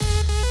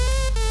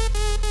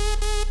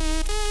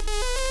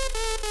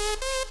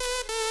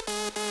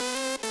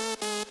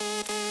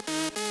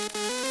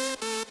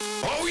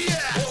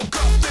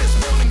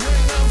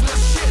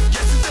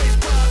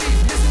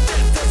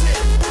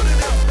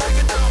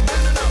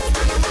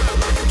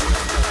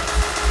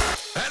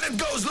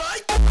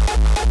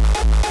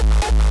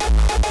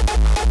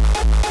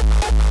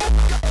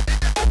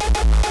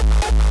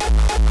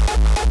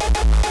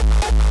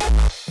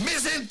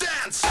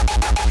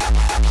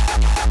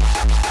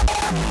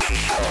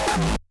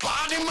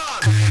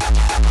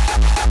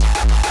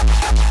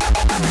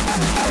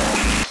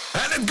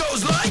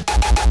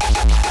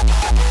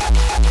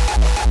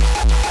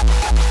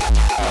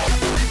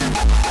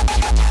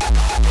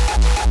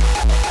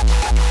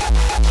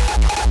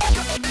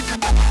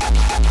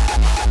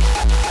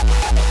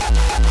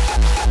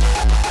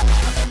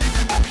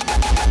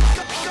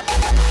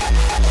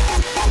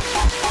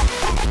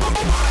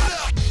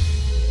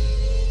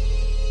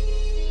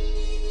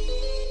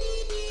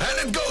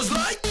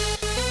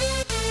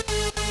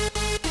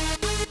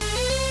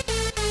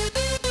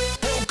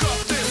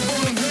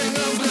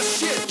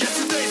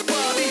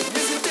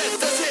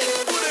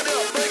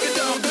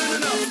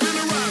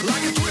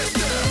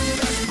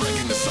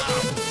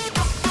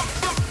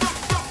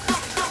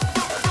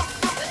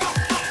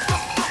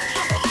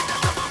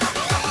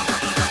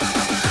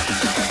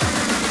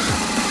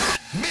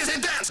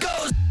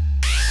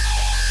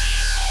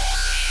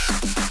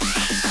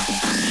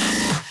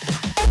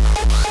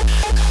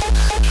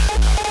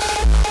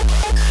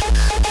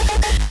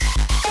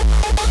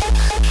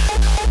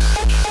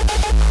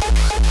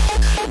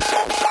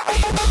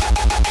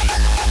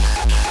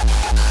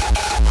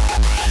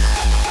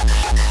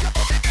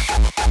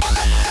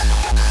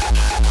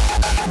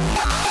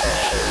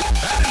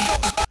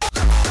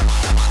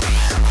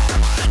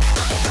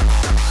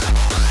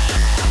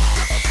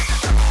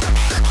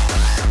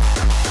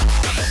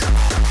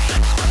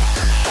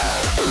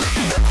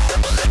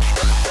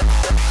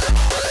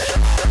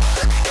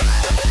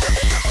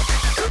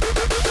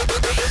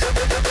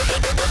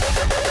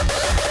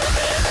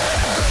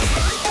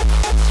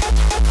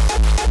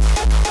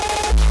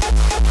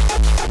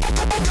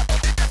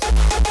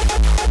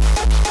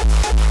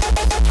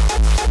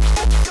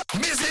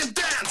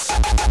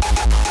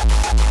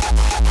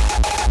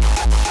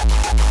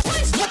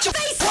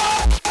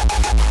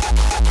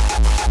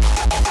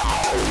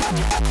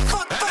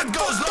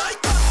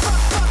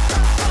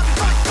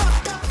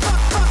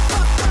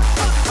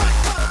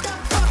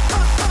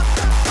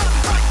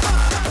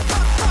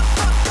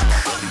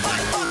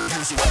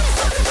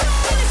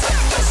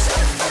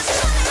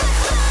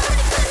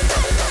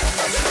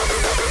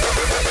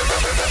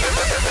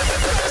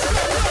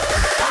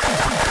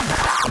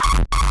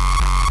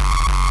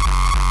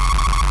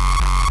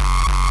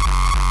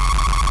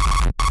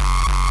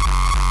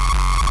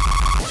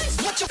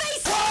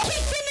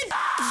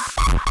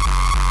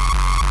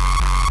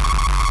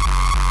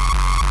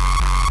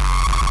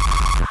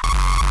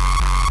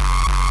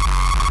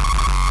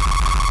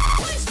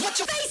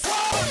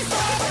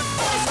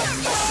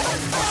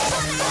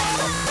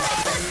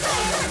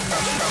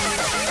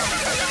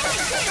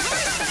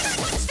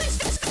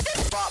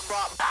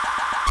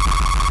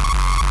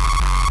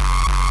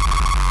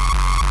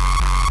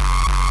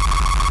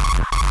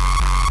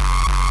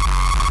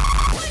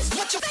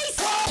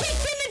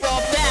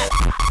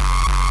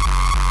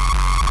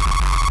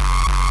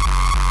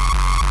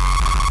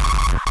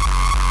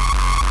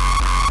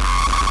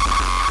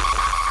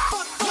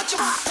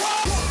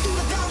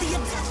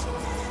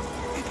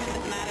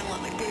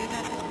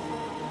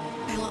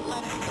I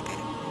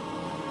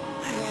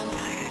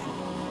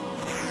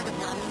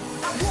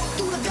walk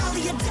through the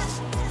valley of death.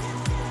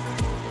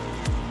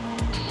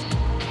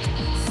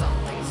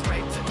 Something's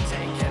right to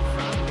take it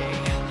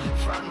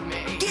from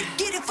me.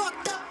 Get it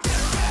fucked up.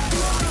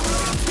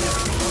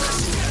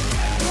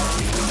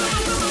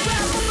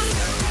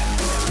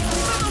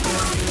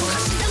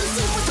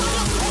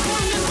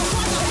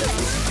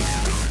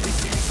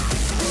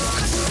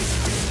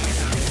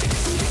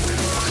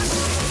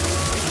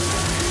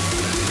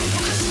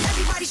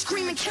 Everybody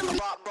screaming, kill 'em.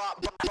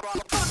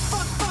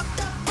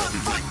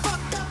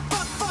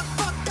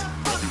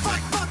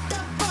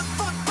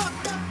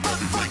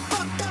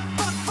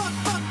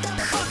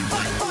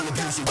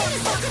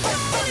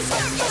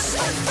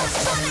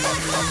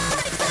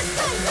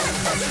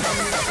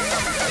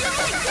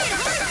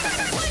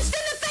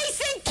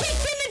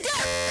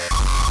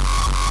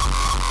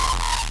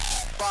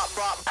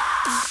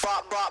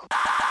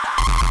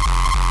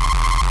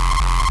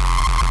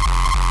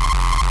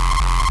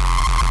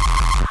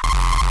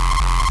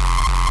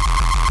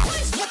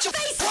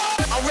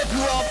 I'll rip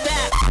you off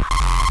that.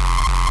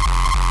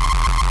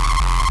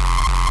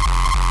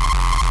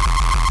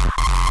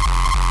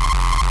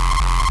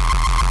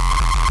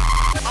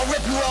 I'll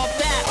rip you off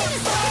that.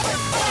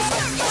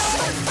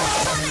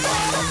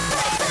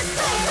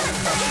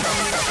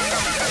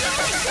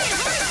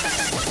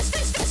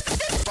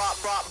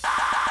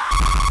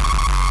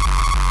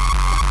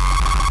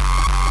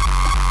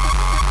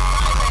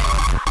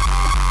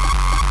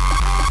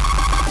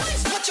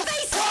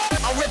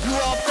 I'll rip you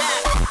off that.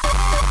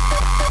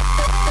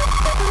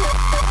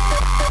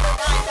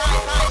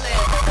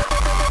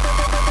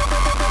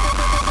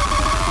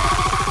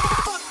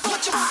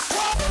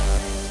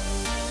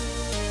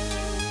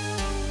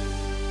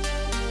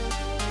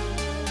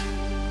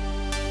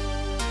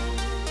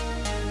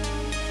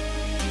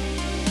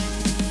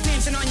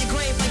 Dancing on your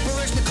grave like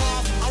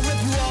Baryshnikov. I'll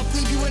rip you off,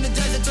 leave you in the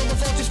desert till the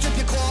vultures strip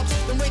your claw.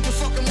 Then wake your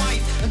fucking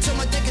wife until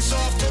my dick is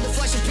soft, till the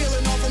flesh is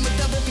peeling off from a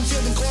devil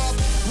concealed in cloth.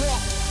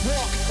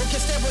 Walk, or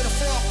get stabbed with a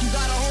fork. You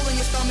got a hole in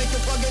your stomach, you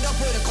plug it up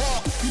with a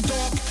caulk. You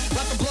dog,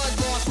 got the blood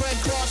loss, Red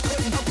Cross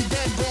couldn't help you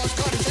dead boss,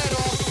 cut his head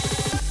off.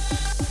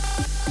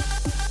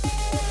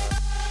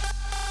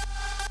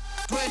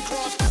 Red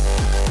Cross.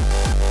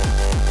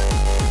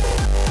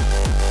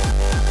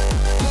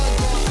 Blood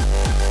loss.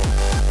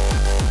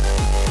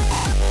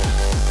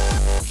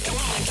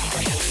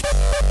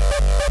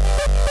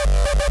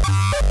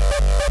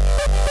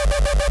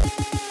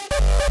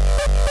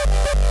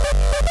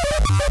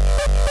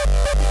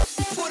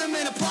 Put him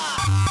in a pot.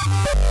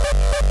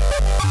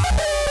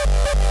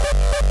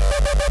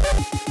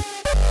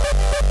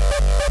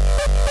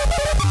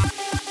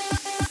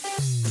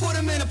 Put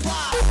him in a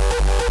pot.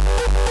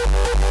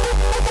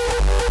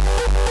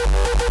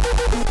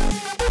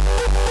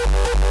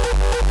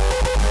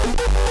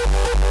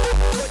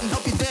 Couldn't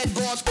help you dead,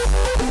 boss.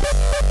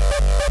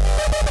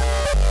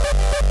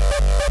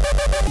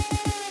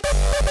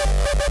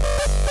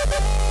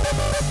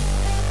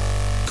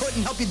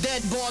 Couldn't help you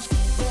dead, boss.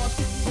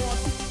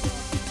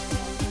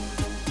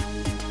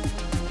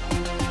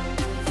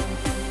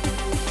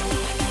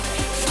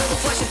 Till the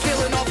flesh is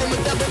peeling off from a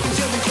devil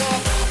concealed in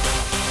cloth.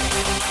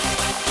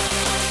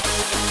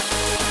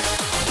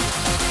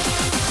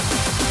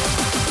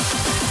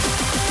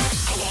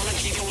 I wanna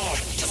keep you warm,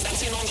 just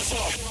dancing on the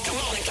floor. Come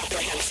on and clap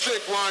your hands.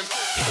 Stick one.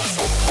 Let's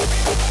go.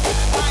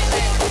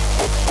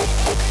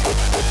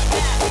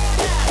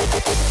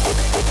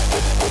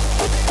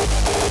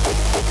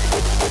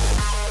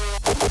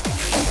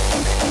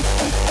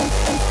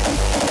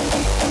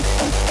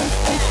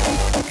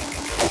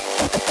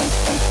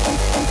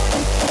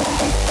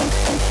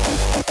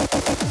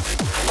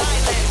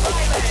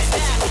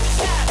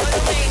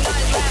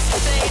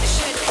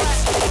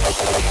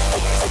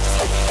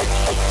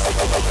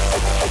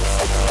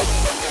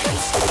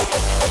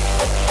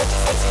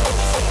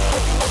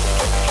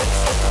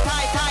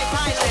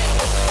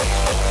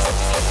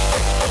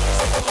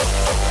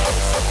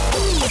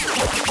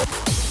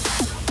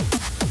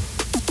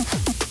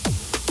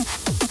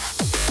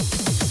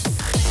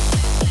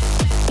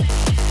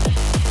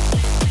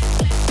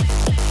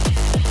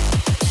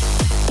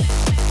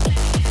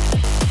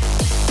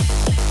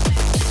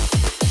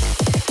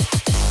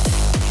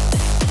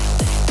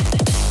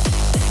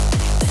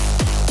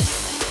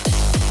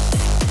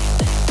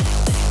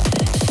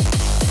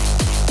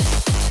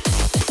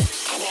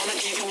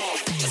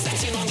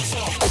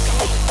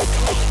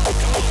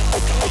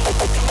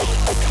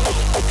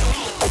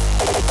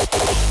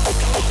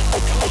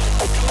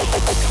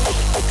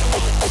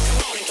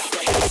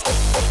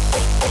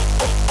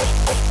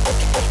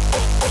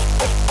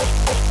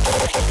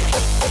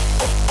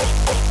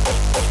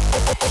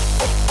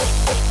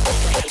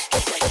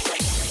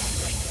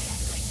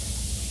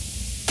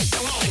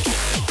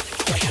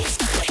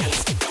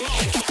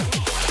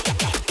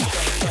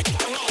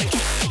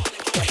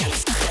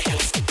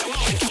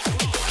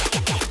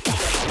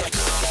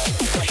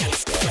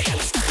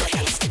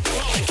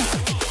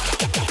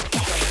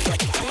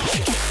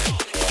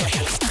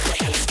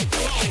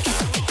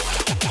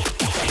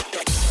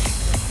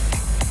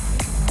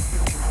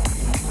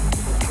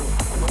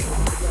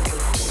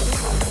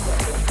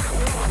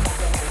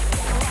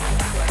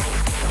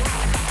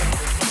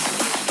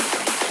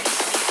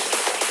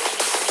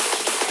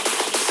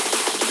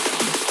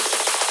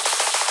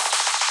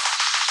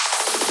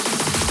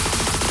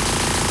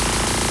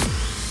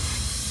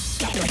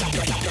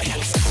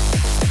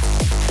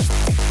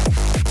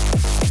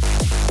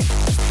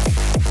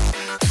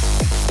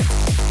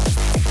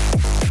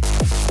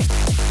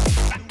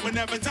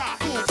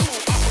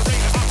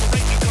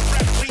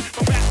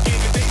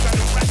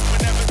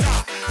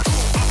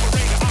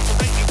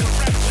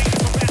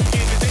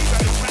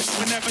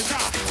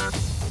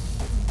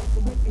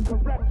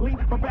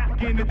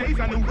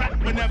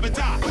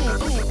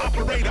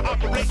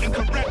 operating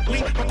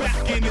correctly. But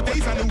back in the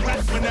days I knew rap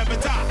would never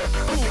die.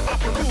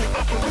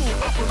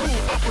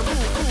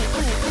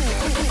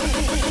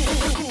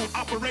 Cool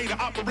operator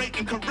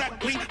operating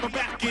correctly. But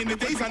back in the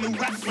days I knew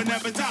rap would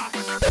never die.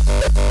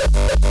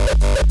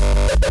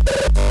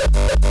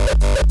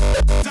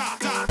 Die,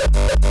 die.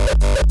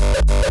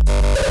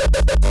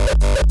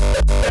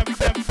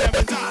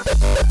 Never die.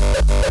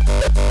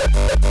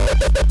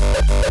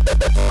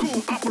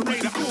 Cool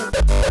operator, cool.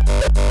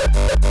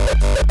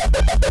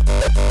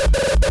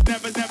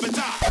 Never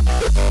die.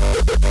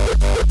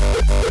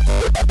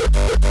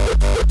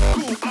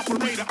 Cool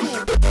operator, cool.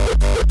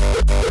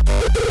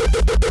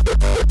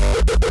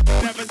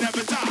 Never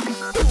die.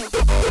 Cool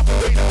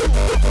operator, cool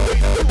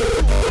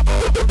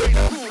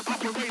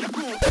operator,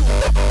 cool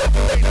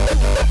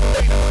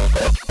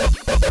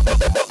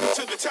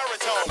to the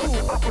Terratone.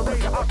 Cool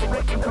operator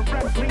operating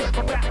correctly.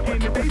 But back in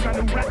the days I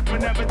knew rap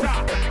would never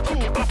die.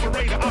 Cool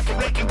operator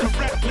operating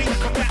correctly.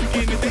 But back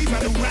in the days I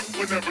knew rap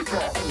would never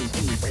die.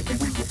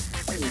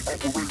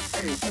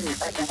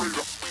 Cool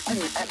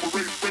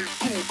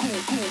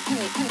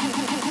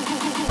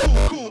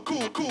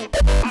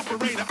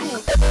operator, cool.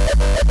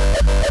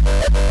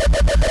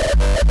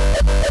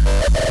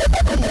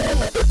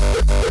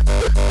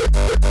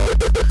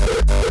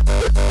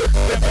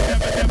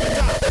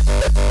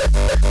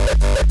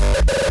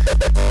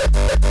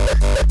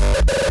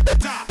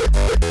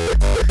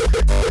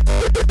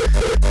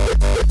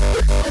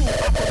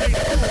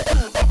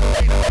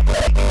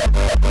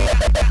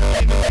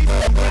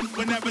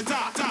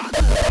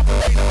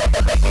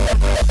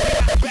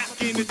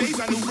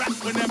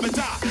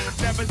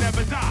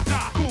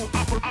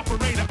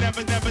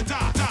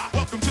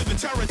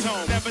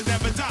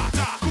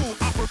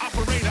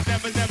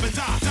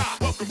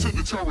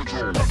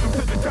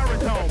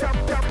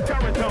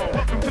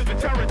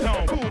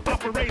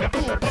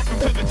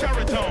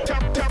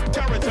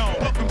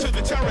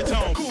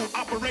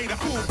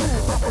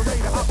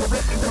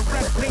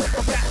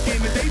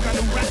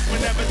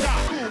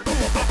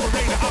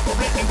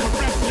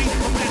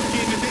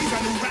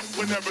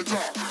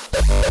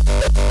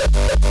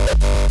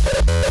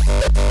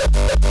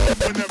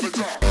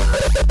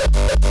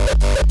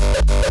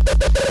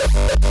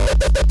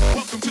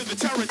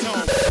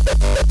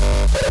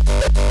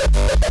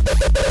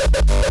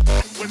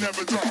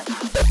 Never die.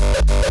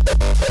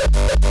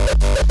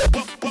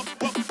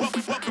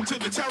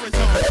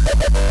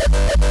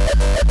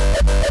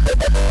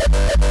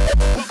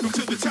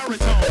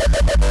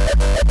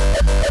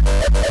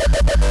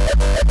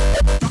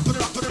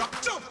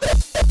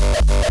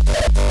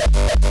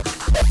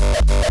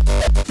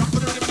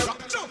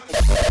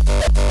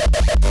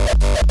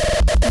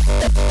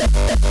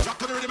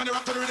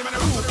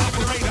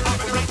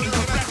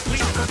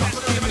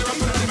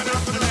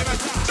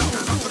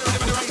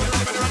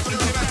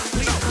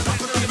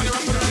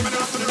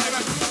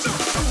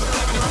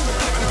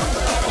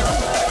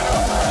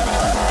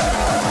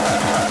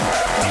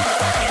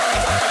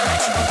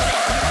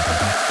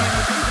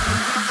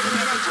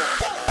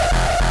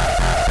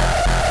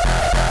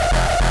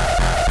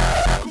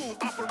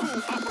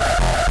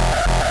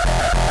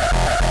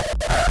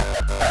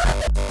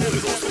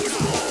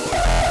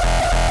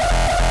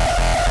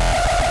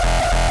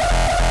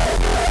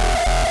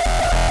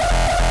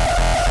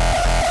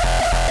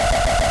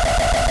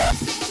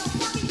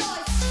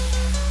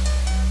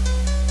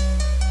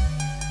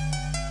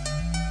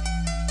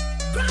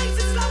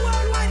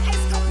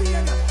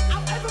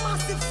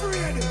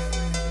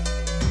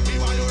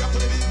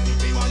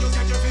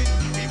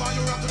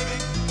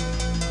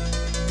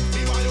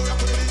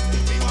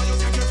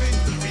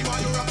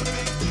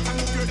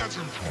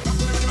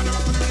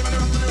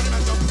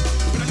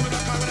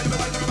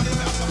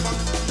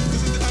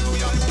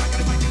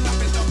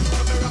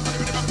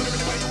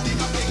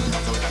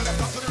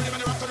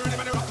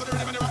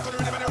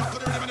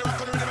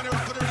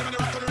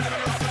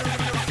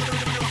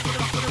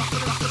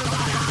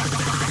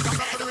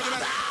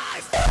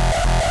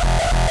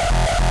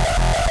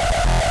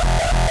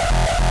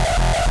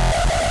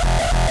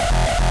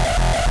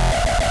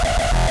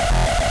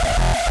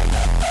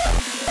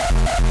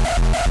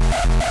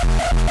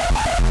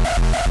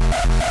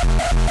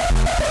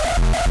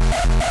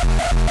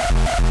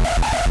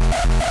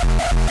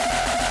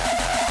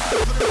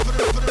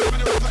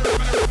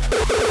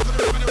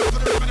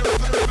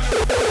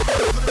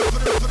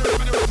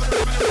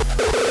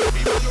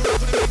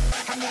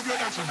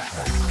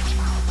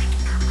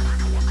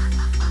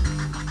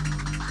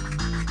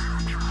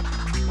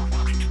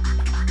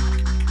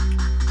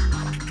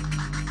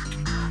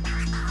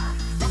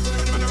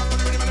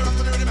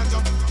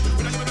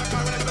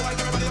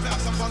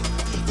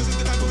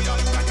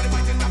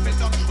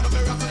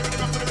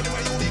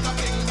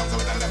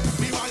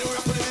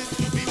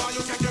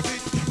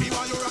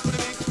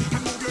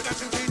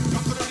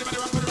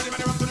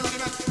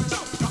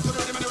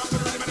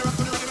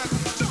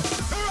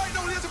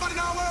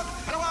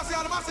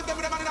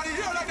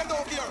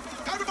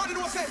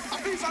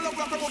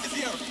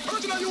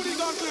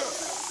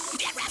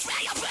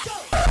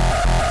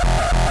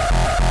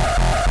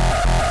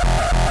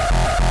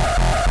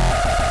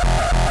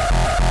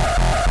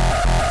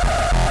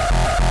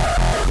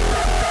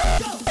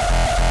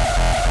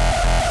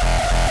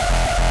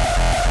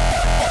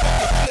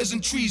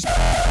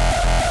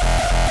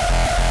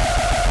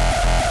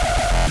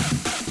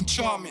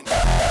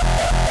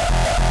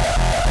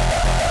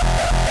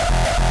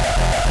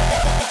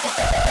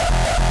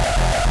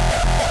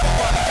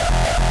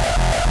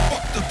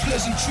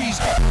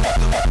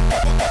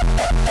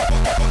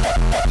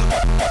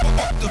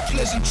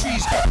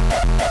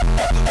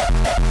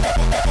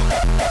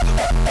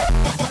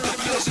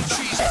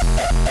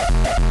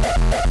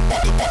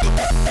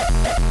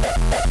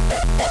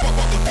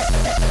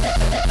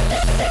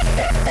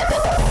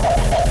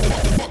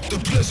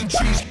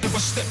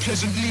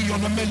 pleasantly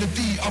on a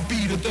melody. I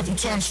be the devil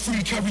times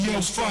 3, carry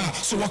L's fire,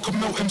 so I can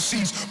melt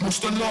MCs.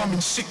 Most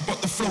alarming, sick,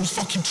 but the flow's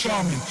fucking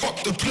charming.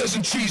 Fuck the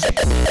pleasantries.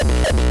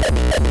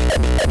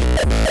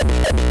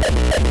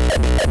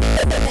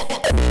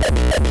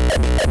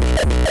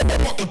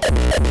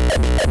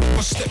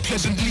 I step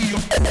pleasantly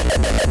on.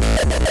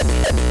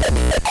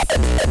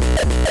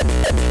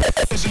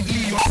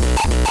 Pleasantly on.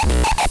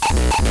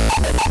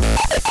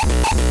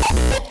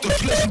 Fuck the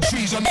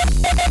pleasantries. Fuck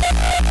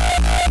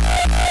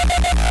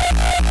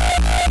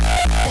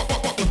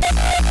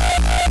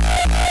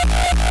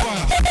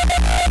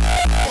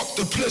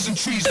the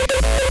pleasantries. Fuck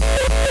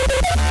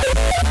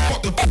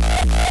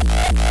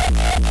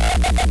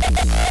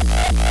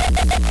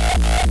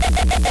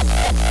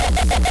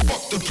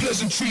the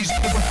pleasantries.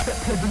 If I step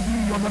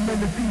heavily on a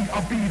melody,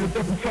 I be the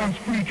devil times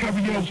 3,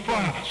 carry L's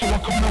fire, so I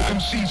can melt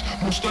MCs.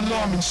 Most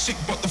alarming, sick,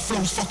 but the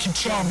flow's fucking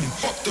charming.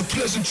 Fuck the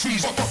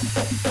pleasantries.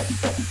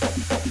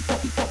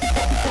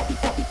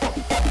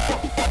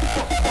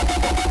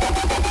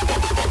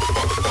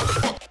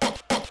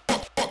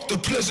 Fuck the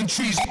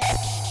pleasantries.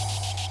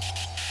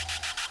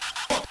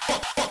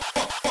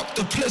 Fuck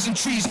the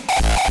pleasantries.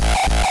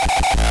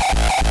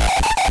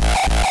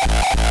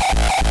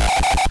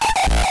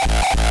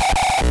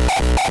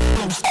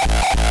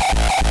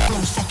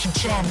 Flow's fucking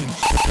charming.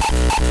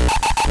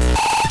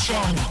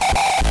 Charming.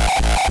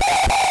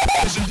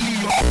 Pleasantly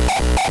on.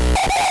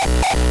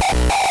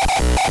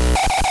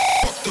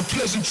 Fuck the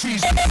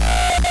pleasantries. Fuck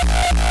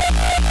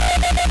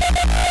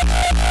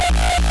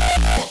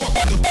the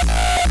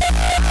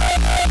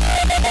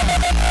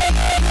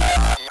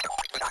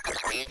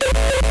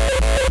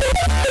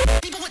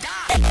People would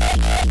die.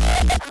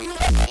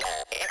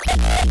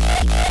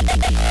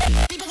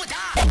 People would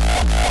die.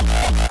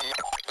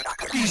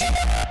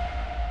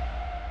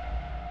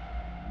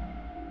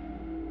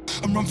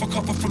 And run for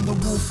cover from the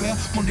warfare.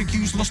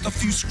 Montague's lost a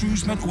few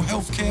screws, mental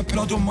health care,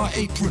 blood on my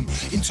apron,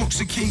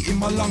 intoxicating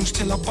my lungs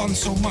till I bun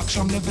so much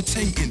I'm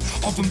levitating,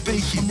 oven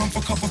baking. And run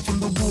for cover from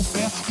the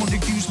warfare.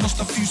 Montague's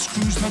lost a few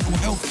screws, mental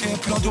health care,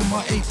 blood on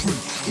my apron,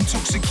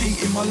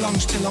 intoxicating my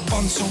lungs till I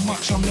bun so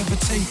much I'm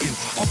levitating,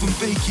 oven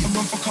baking. And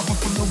run for cover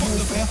from the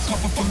warfare,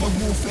 cover from the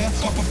warfare,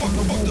 cover from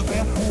the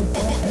warfare.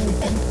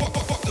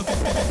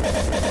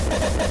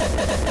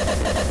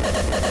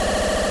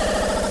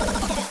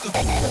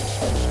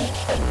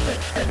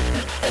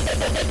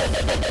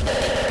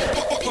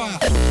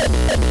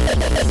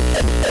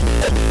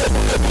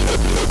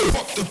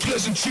 Fuck the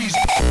pleasantries.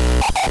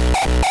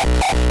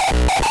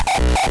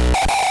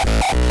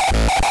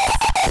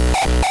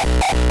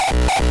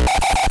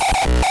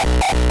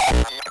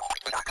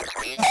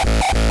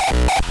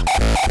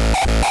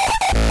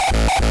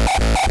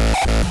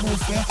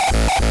 Warfare.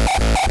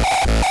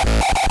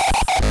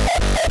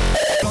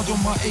 Blood on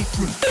my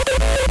apron.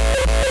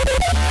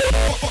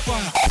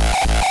 Fire.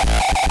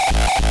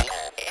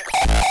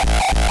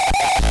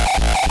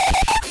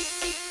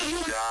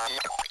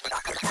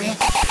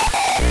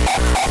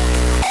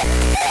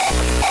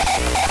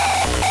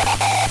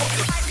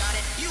 I've got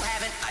it, you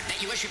haven't. I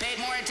bet you wish you paid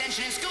more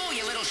attention in school,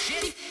 you little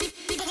shit.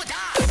 People would die.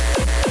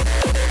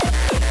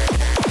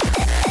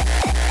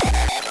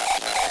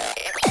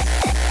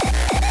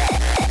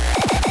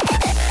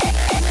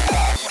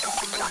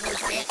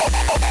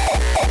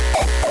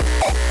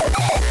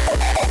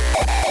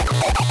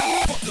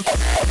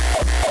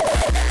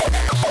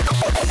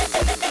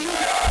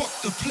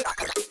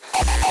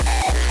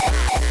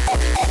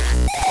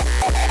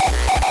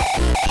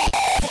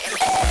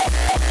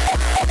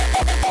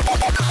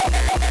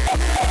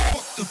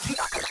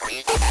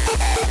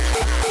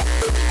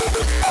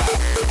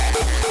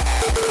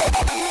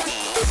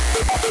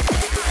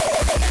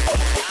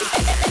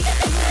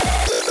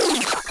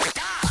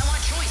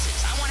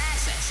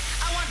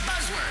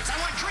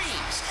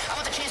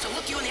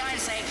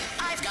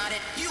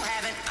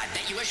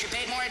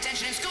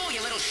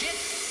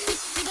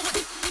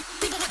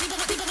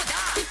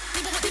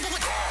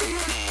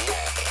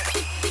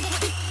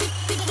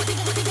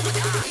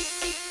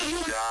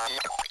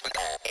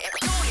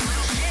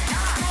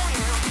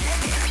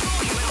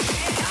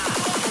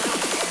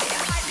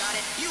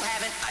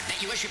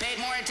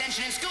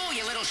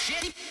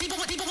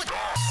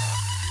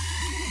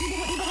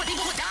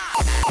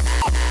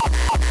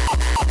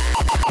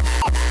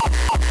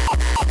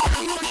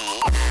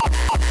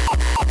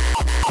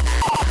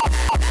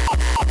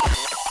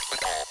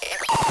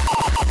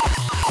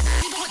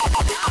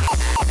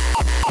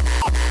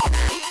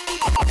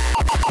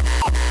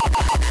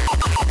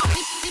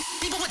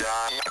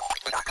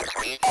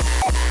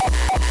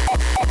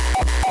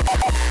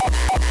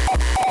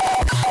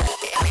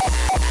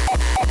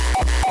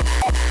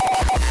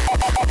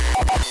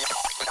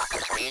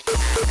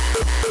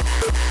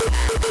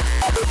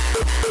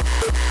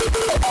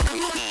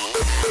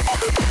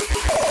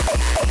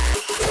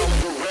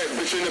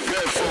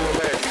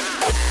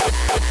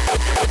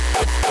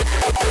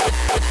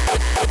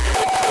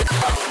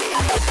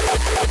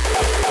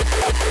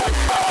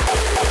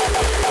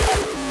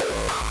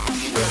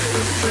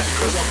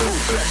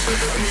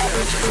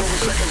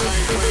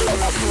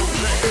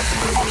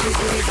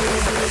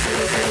 Like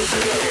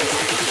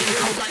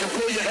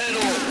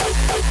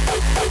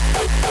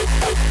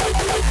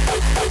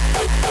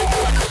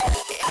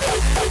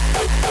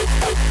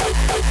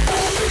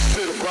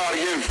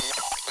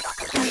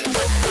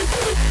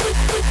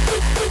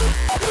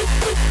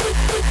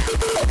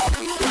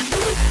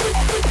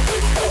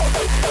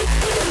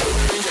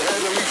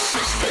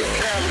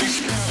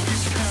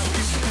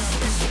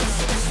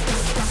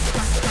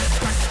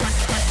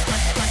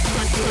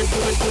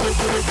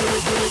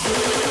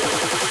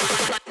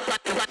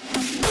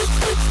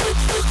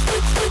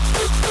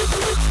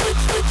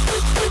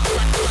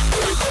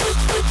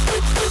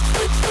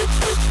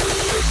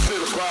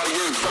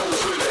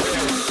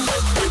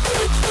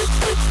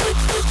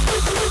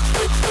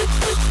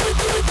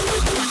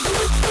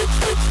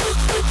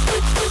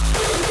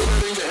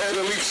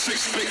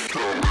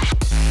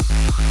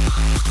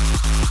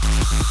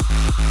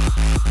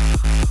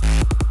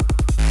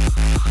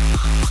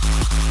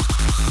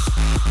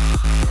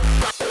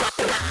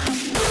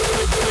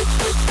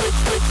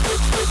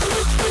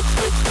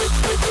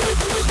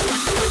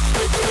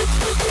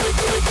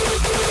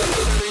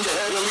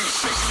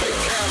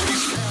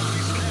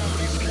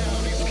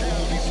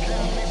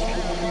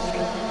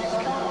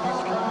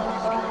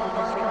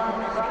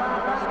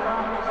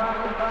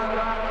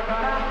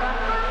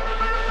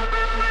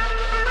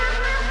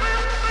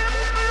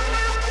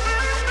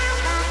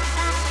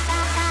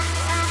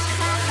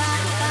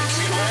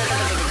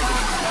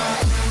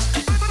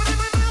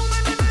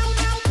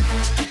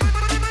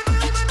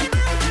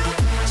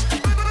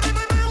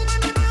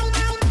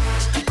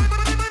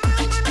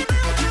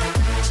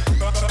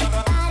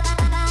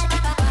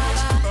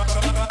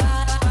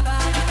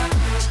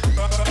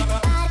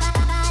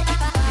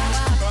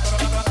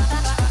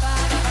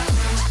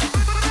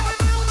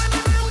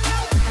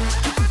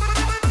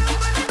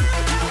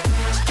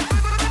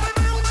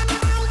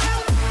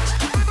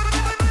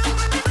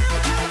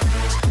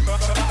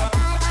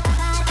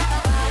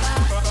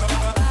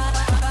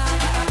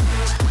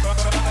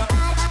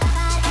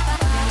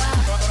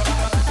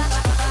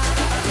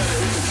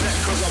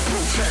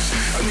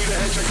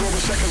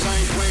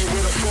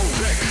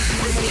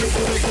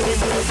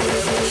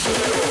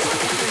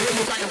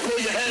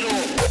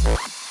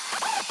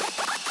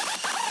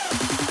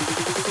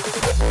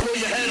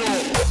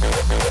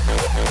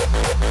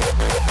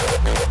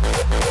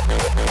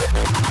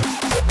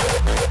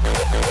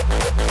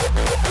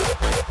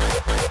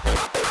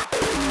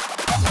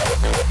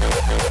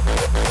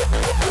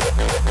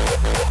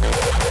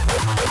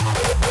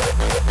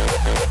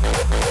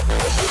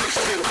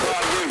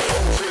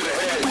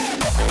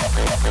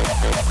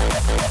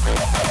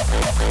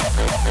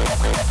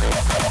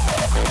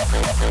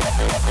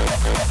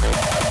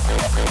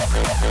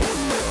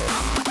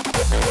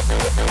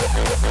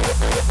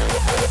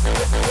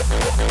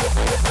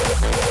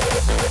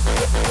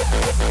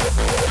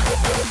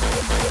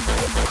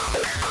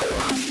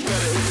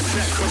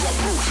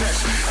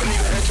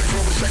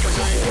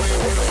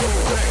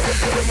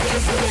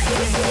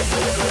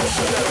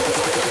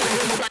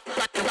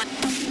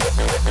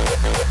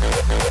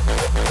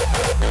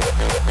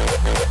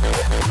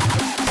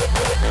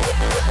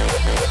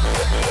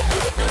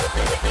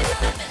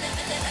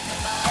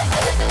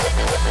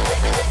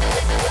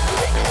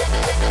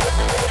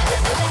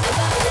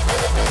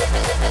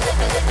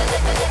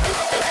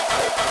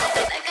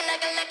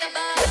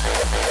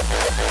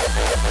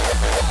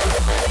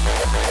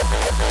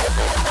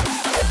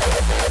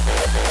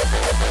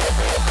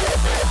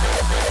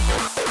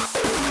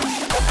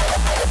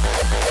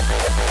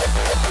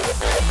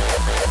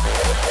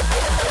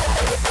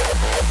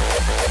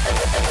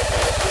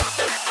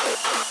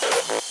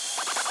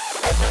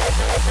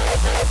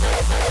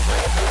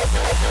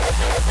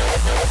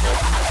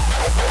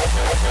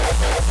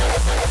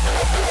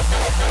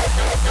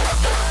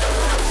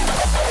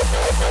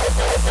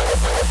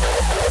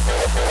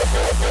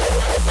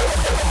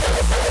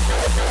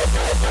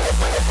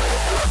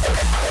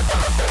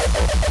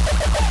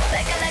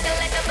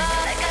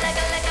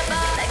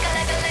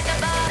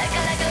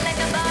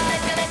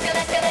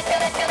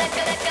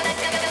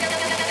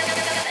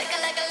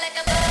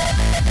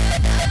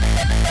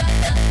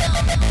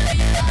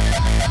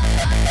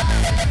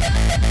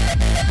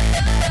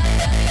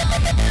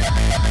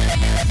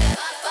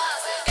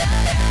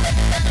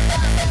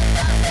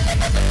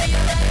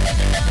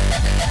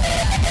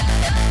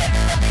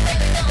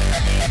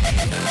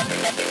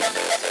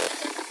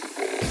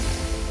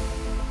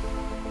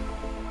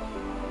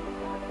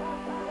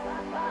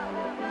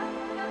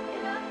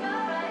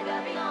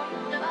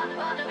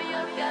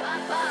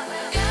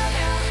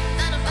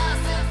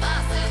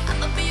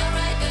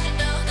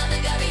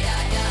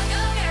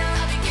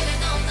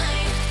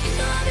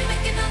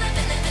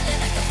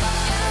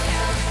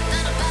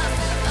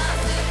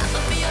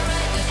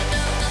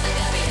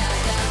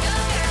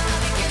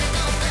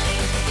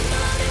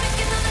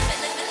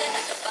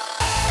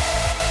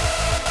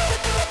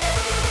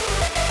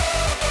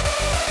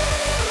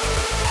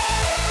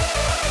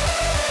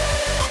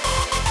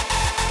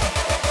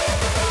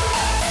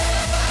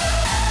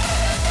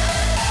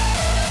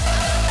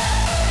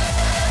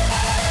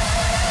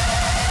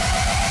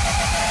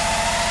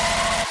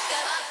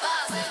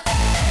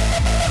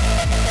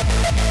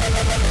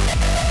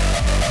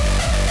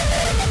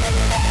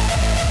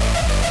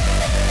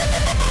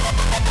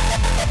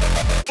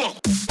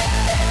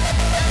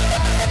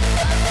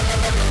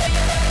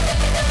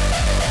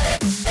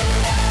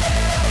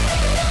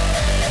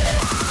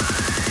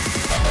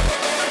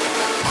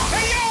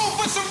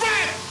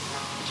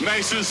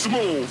Nice and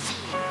smooth.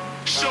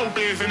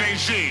 Showbiz and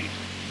AG.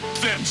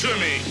 Step to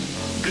me,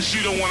 cause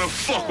you don't wanna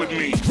fuck with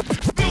me.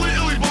 Billy,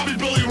 Illy, Bobby,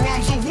 Billy,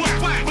 rhymes are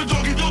whack. But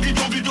doggy, doggy,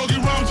 doggy,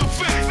 doggy, rhymes are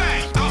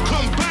fat. I'll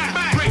come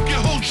back, break your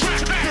whole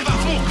track. Cause I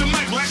smoke the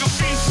mic like a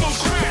fiend smoke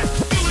crack.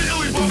 Billy,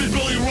 Illy, Bobby,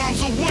 Billy, rhymes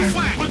are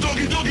whack. But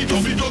doggy, doggy,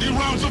 doggy, doggy,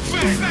 rhymes are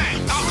fat.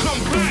 I'll come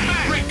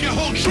back, break your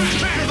whole track.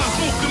 Cause I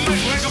smoke the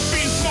mic like a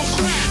fiend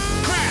smoke crack.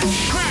 Crack,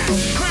 crack,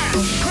 crack,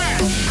 crack,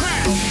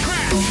 crack,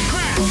 crack, crack,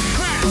 crack, crack, crack,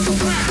 crack,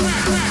 crack,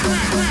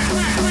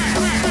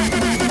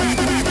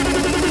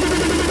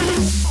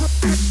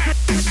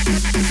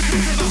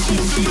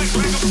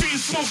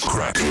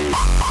 crack.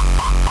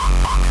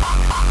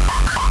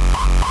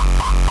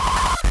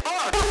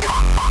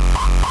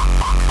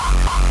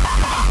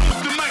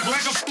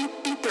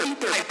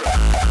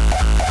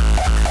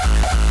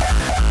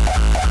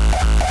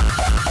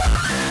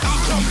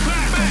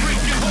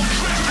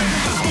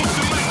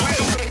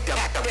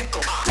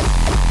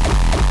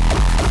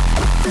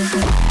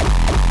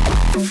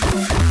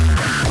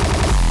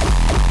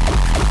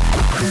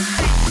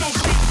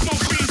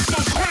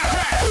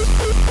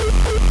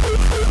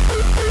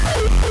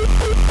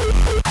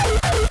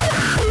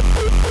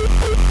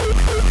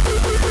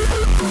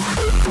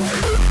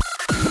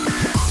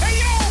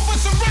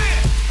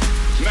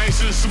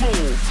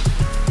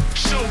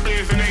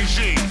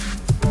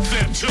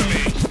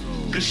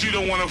 You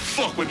don't wanna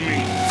fuck with me. Billy,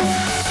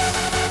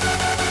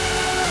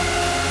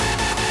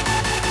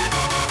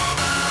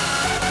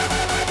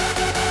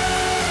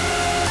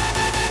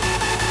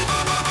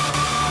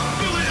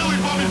 Illy,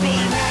 Bobby,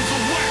 Billy, rhymes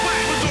are whack.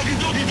 But doggy,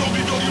 doggy,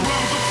 doggy, doggy,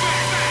 rhymes are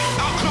fat.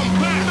 I'll come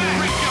back,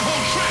 break your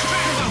whole track.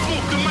 Cause I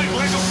smoke the mic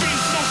like a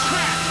fiend smoke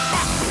crack.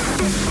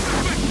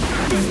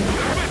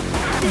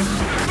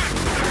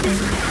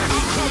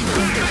 I'll come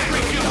back,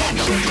 break your whole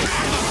track.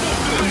 Cause I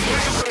smoke the mic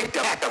like a fiend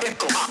smoke crack.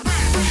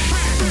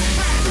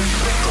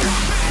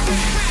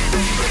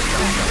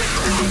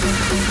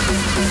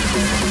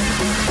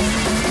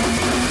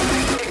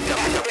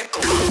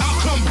 I'll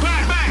come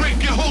back,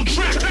 break your whole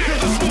track.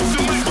 Cause I smoke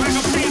the mic like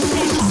a fiend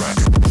smoke crack.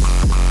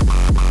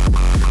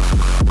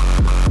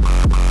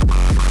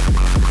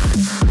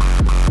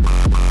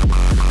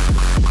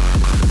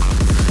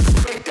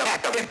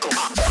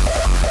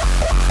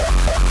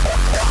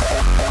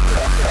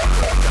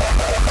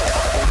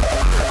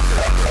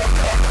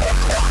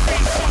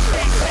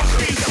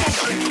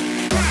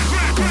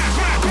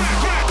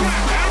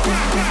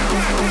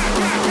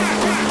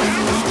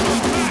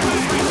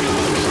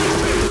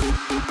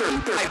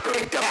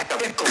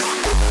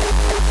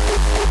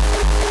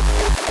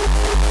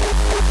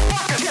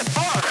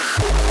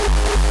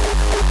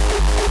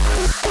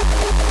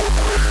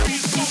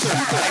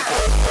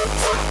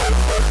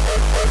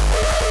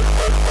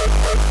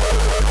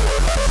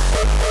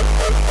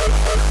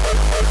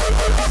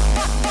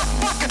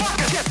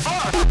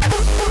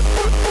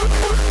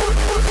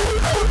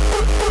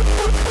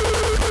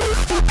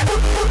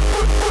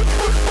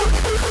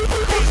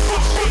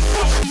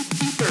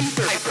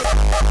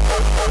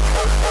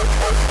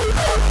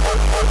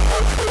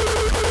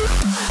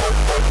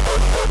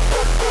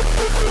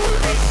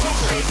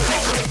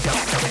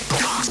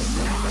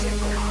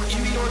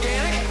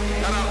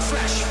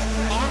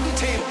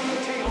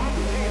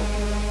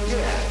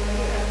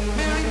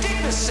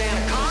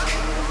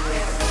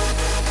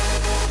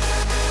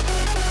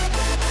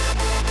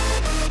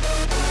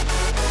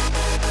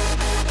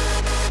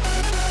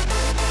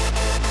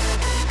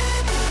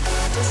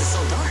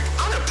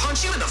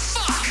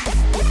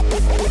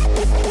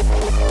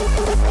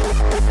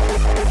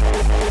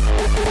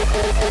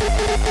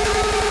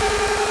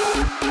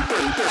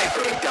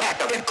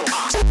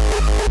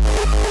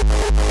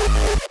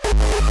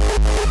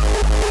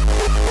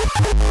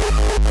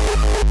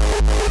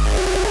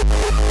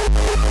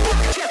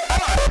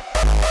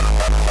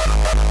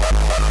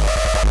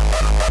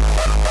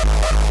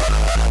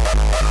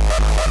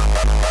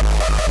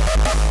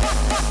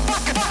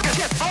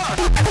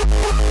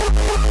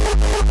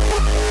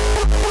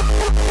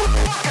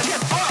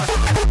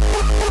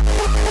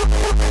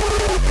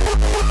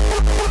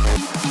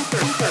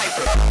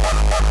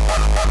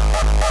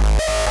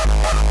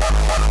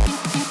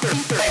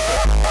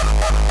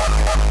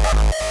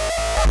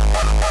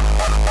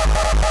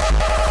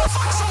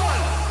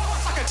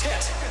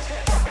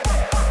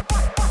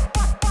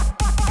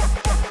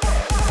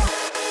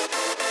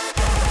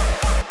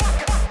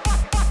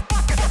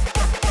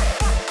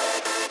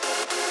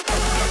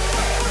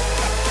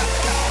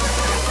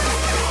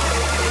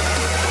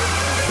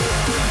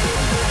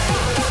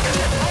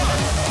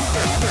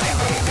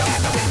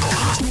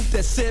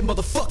 That said,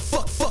 motherfuck,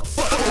 fuck, fuck,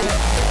 fuck.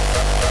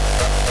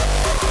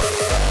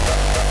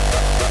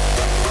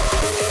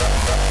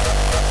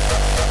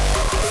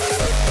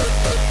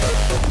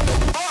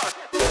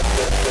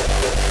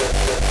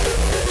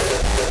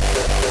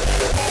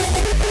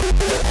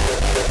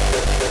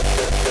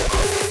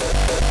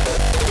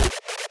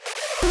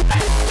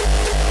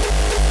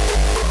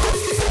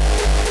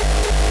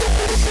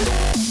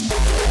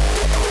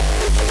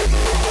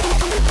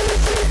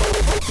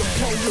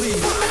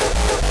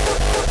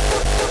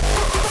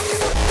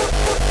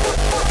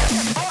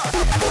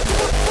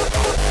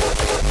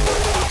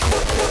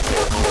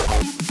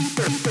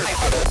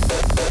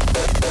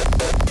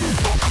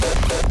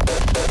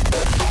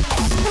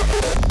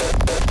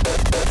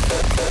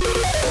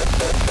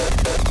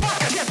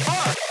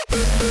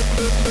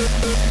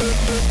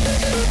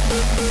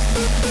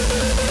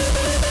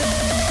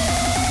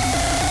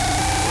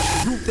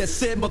 Group that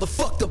said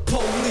motherfuck the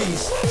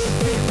police.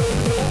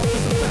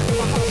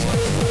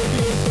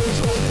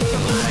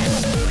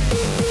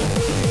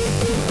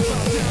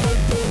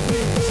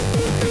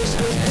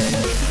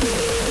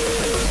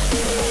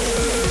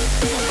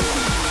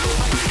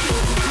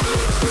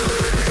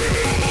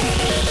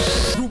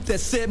 Group that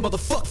said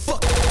motherfuck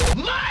fuck.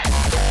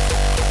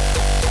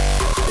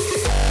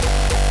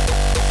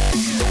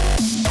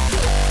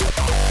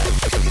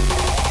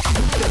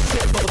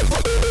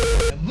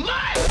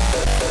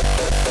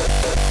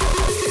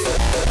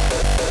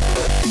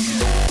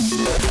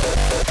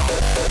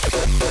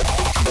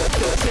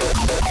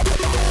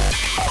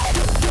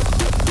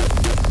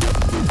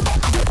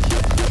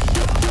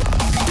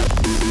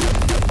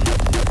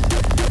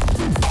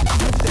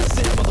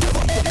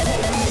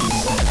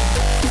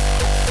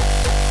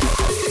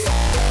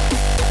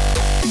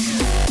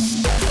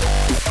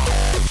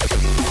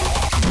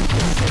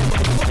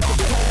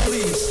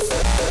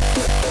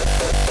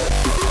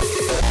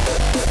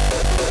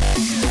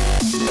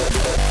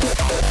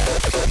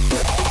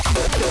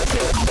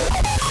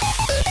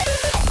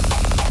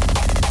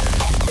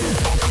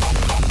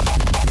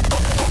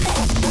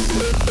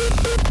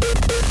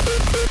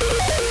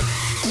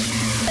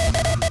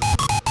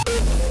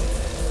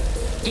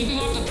 Keeping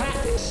up the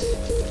practice.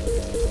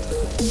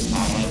 I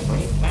have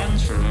great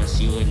plans for us,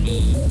 you and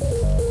me.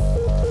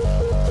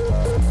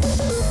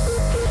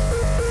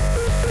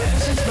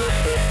 This is my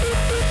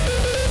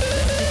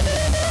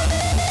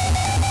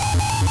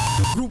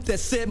Group that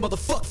said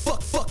motherfuck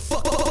fuck fuck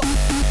fuck fuck.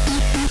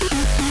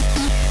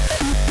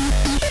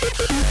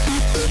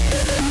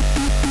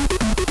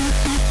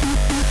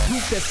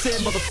 Group that said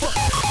motherfuck.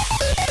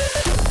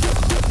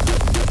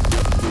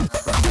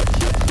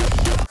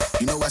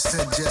 You know I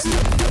said just.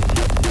 Group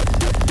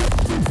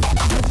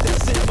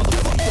that said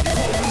motherfuck the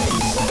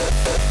police.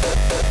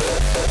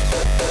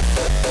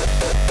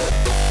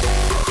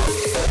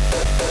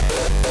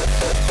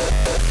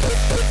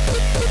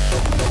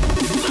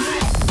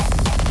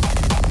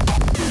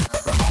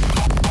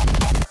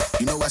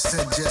 You know I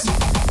said just.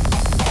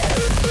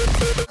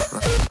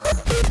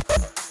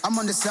 I'm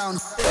on the sound.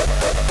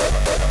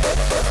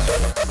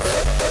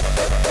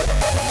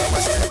 I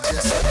said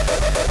just.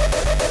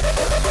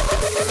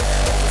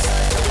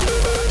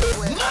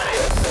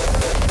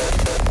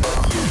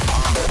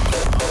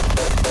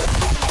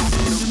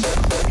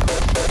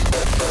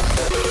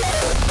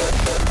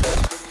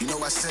 You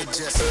know I said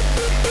just.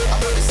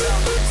 I'm on the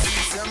sound.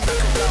 I'm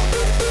back around.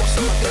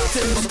 So my down.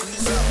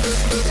 Squeeze out.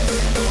 Get it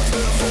in. Doors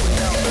when I'm falling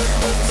down.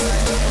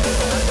 Oversized.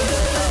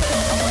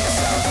 I'm on the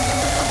sound.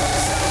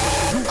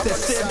 Group that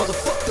said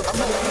motherfuck the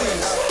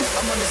police.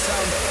 I'm on the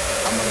sound.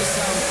 I'm on the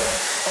sound.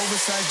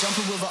 Oversized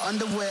jumping with her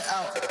underwear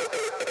out.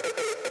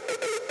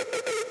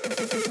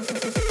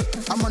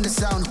 I'm on the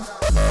sound.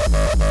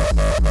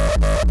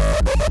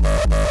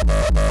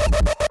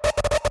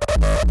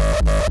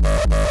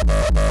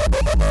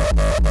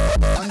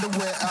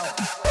 Underwear out.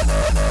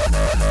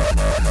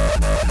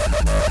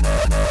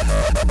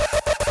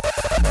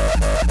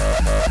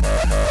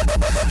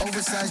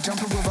 Oversized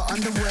jumping with her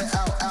underwear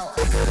out.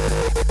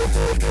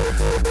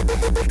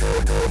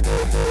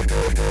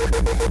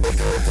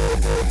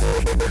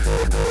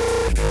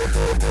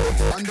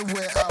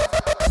 Underwear out.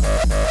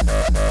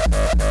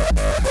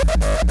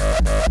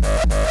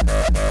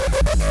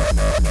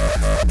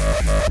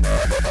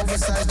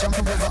 Oversized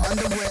jumping with her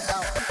underwear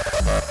out.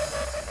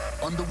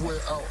 Underwear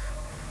out.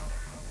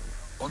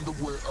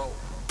 Underwear out.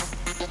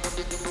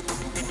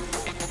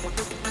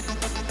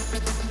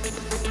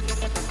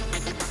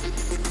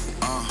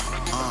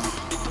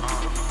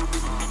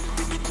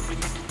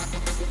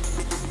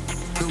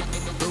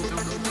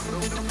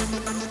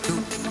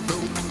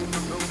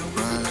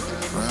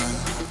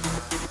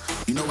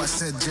 You know I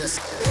said just.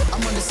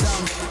 I'm on the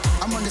sound.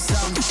 I'm on the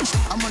sound.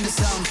 I'm on the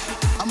sound.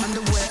 I'm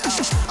underwear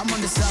out. I'm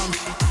on the sound.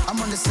 I'm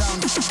on the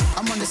sound.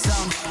 I'm on the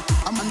sound.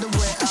 I'm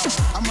underwear out.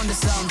 I'm on the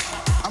sound.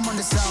 I'm on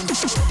the sound.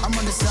 I'm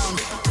on the sound.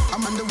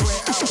 I'm underwear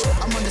out.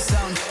 I'm on the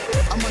sound.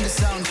 I'm on the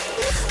sound.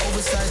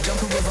 Oversized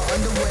jumper with her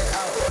underwear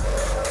out.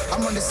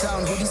 I'm on the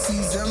sound. Hoodie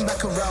season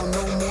back around.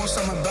 No more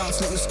summer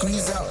bounce. Let you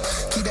squeeze out.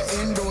 Keep that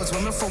indoors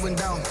when we're throwing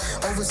down.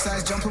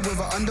 Oversized jumper with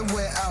her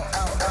underwear out.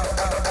 Out. Out.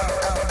 Out.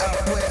 Out. Out.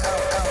 Out. Wear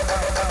out. Out.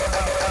 Out. Out.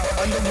 Out. Out.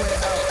 Underwear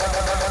out.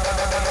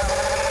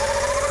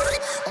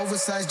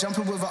 Oversized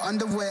jumper with her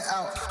underwear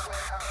out.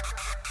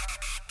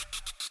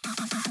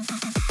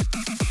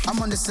 I'm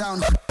on the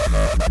sound.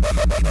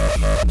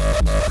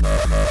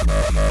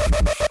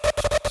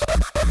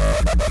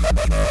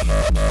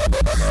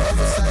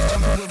 Oversized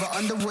jumper with her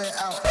underwear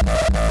out.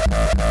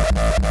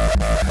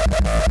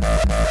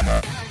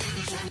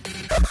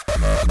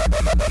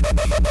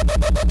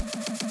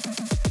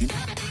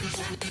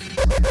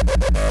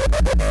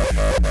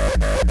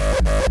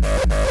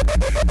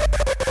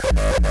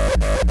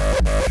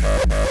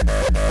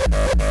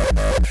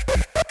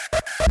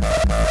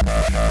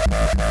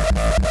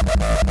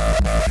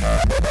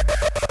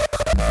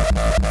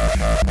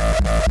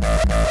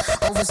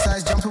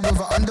 Oversized jumper with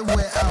her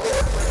underwear out.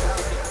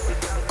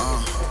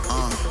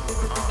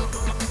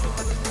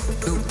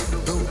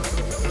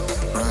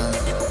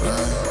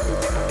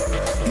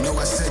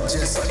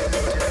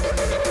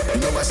 You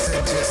know I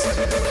said just.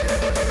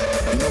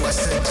 You know I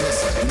said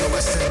just. You know I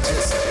said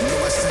just. You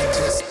know I said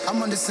just.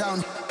 I'm on the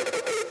sound.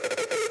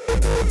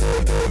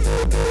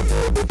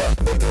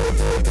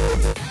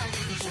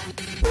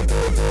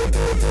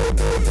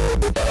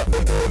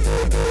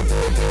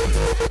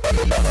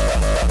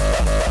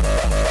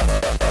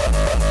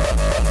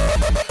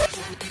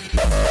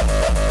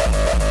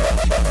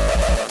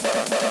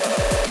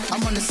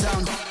 I'm on the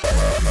sound.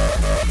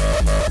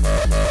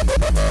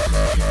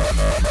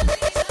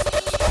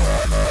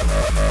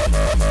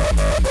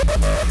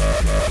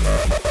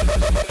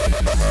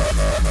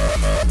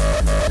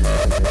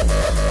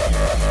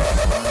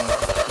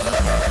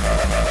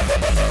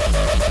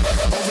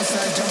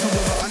 Oversized jumper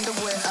with her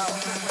underwear out.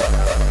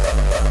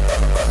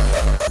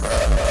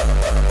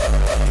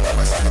 You know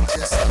I said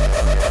just.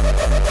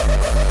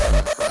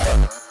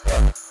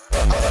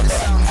 I'm on the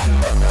sound.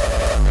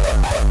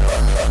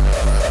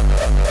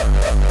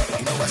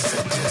 You know I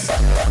said just.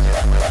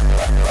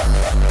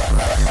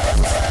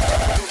 Oversized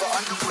jumper with her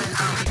underwear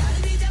out.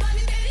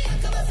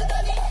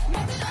 Double.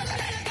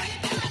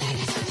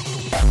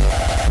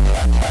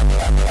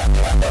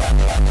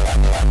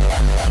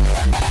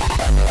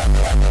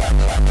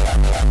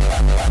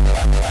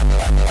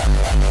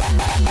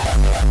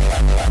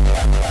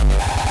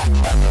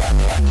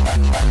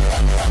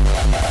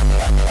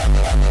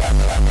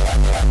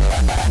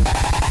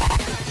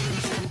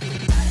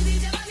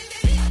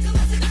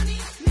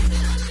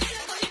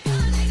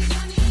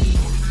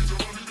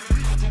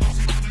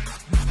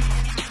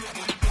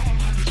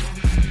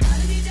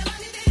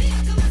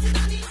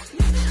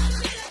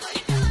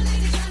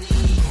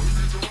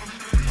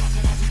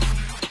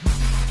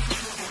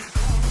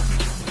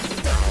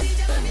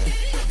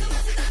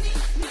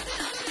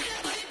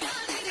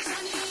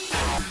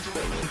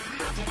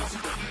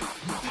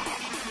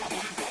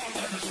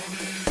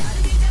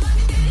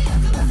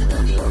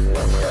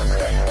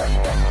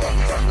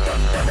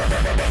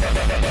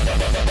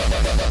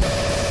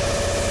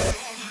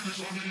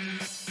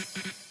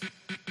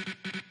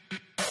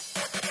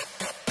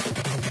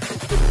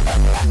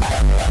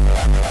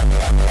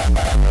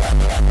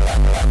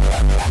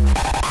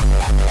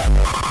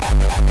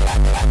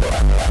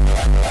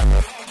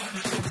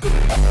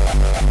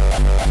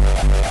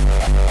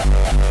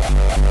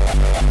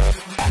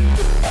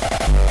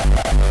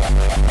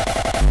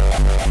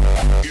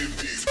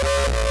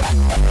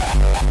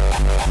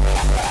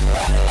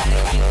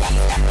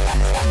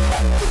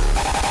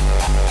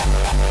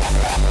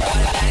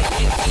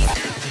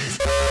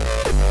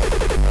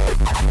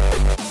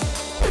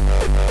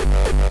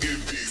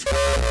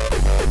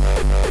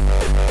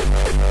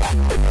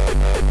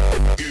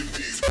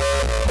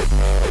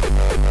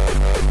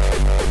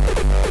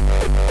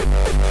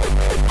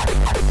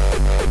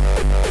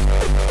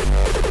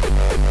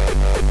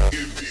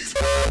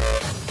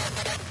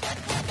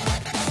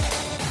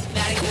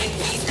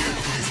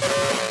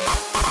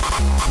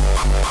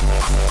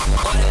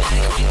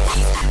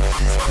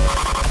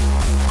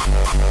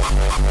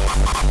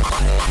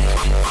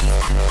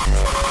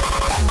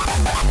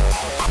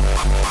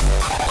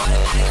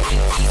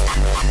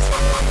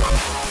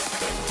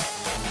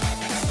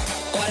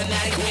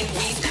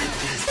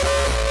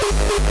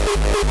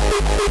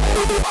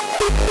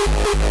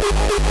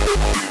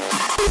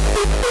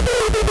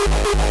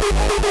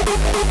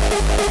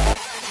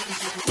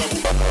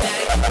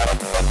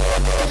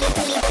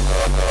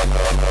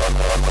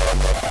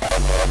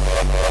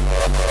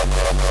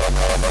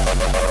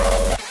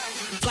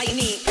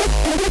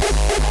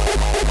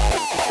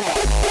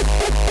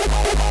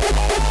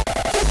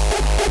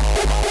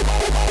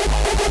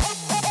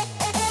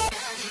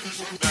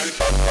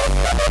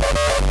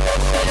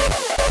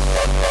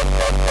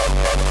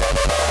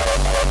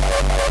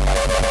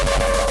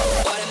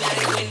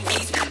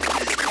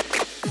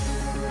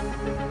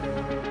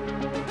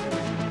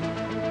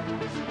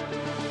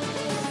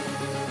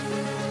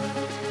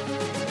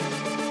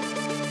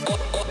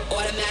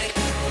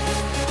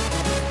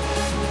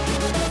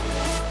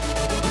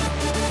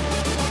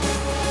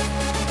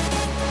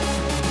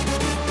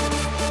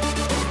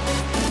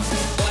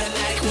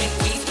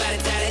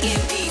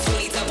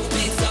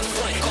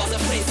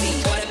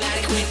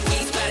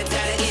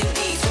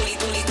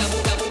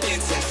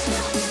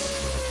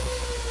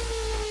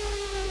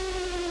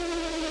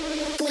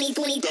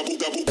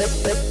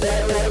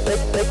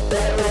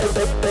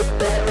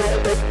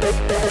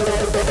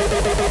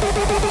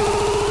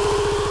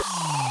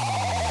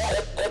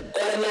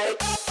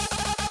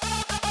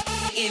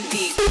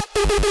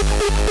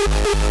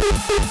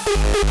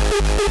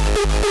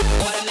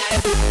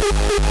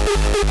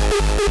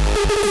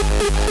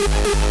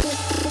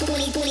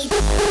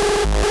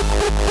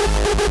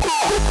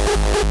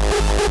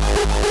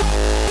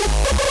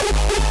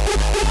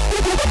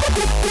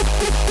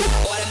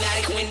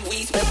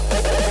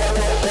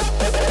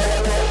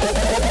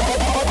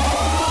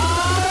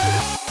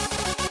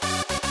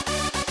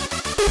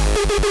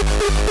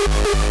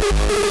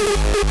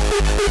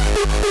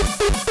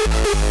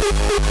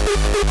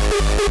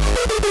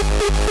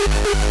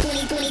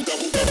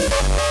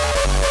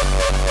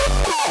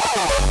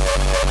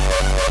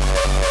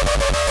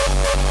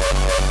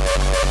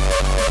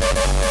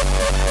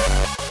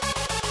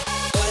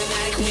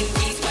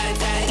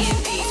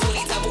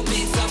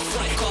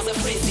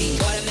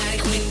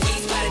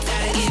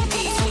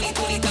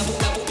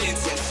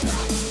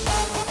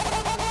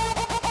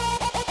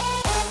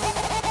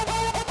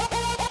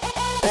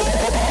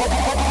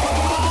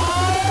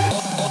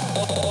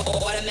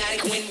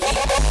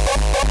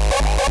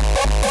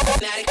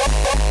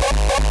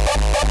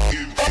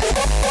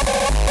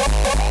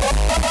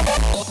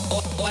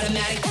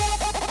 Automatic.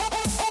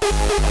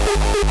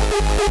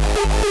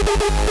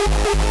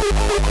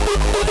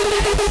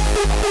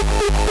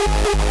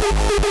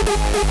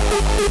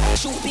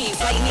 Shoot me,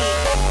 fight me.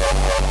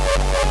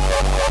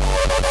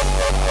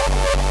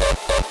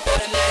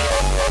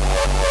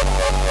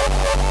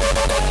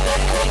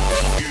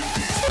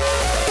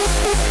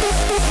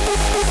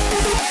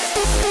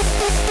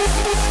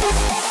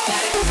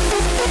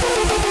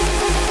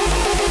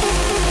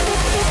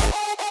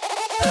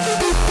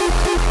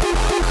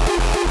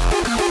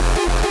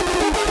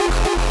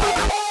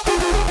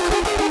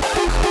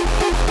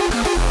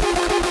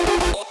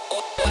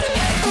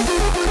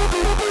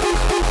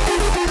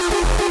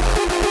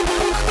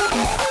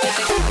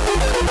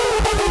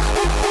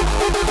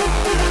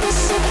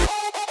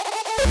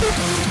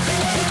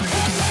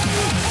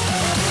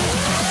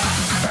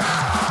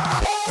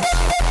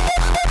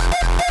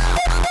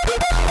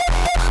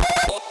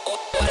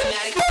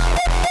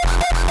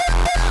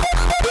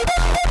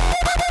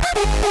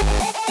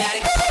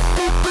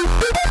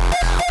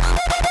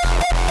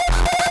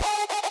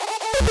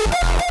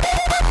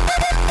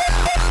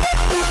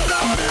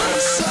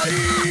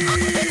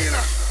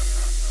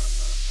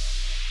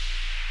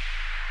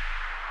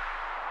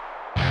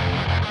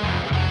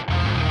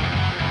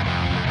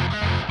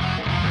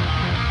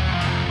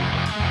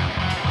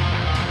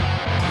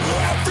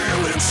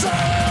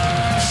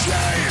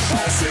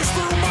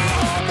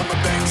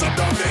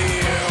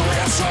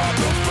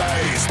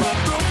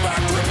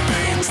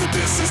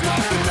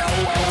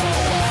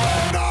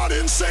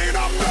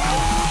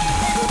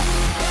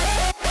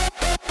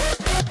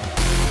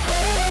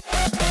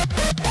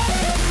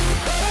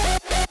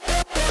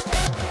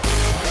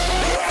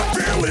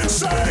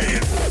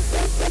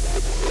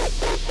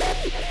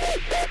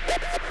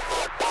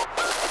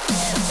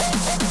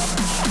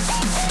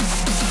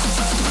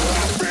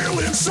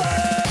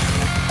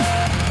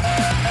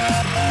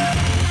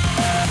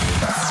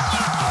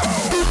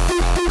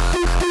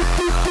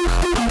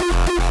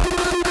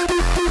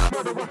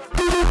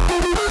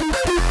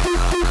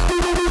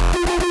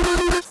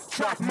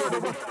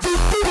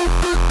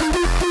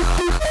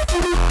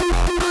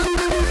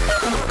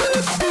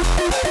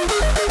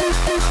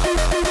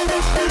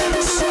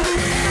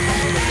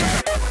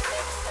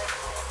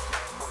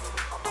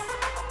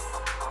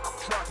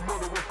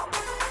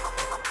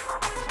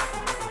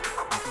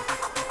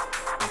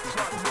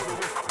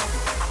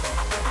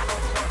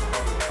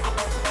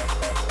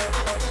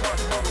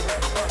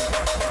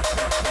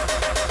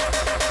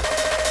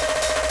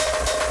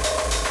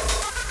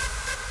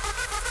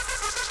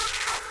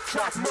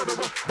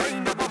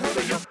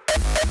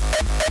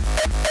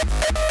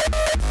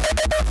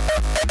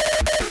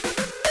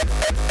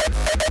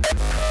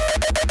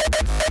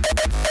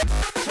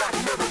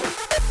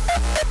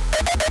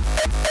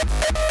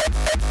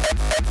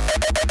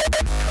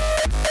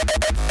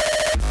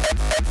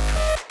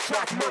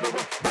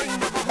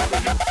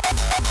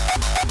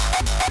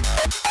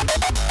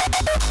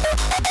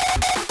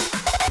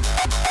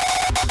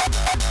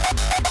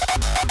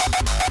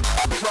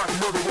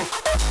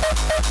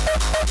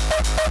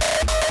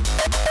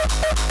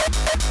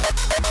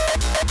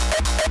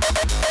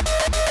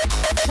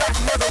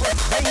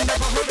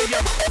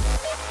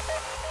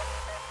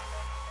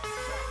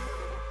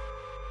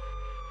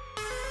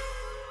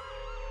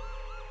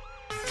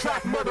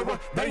 Track murderer,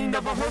 they ain't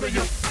never heard of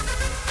you.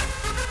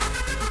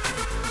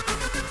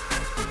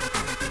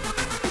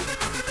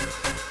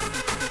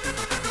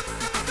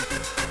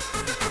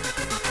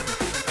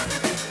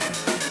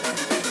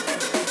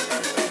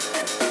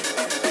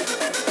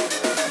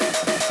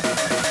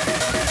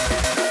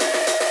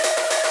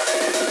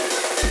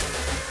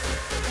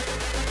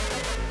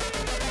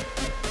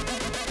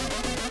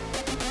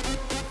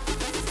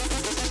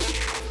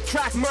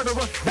 Track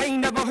murderer, they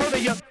ain't never heard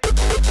of you.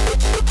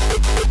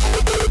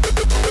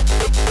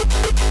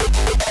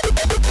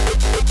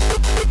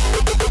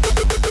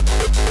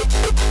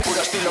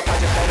 Puro estilo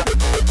callejero.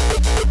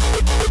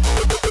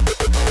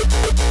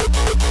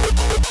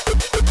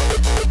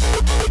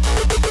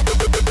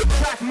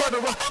 Track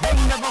murderer, they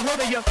ain't never heard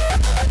of you.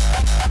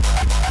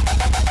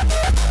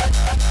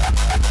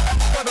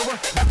 Murderer.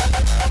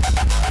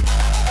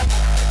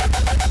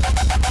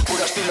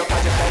 Puro estilo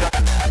callejero.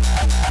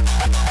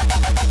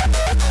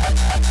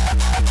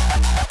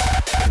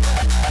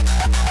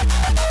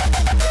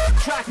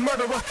 Track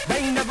murderer, they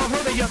ain't never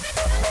heard of you.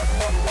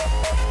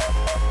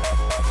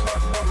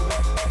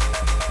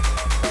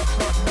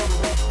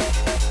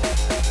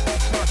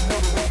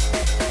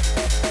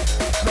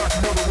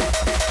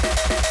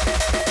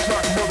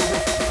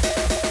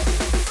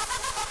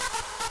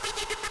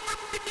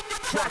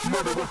 Track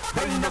murderer,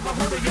 they ain't never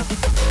heard of you.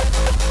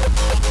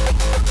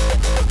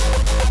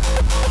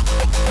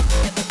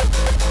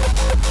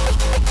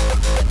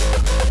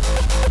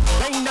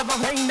 They ain't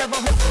never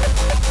heard.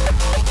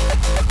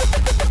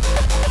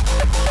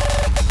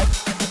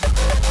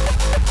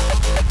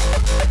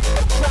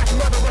 Track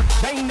murderer,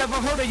 they ain't never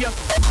heard of you.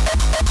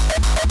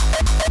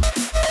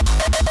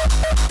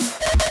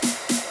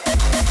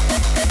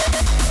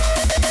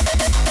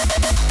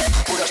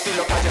 Puro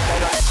estilo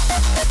callejero.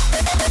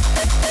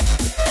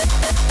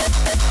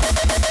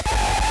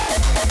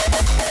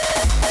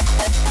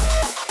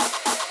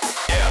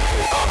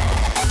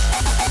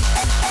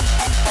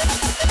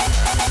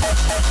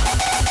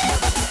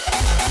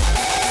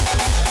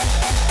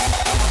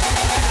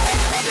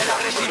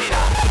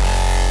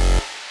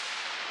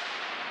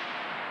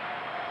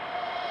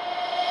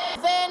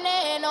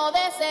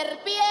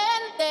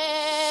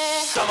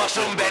 Somos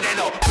un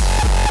veneno.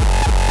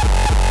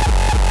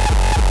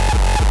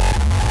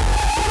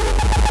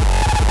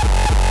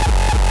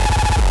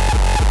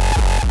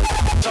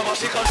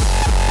 Somos hijos.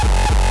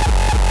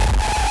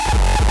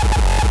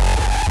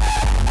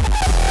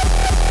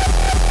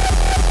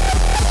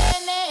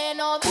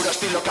 Veneno. Puro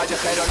estilo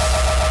callejero.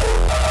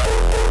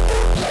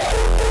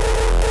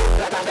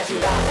 Ratas de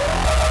ciudad.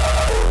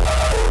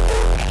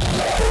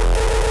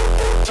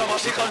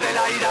 Somos hijos de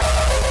la ira.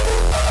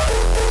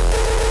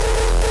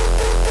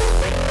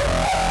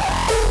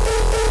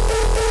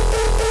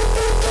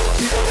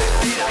 Somos hijos de la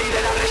ira y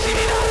de la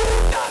agresividad.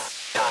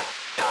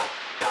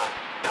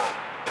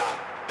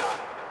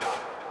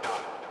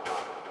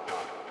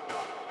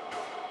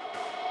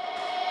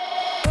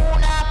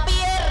 Una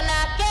pierna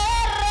que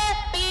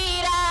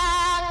respira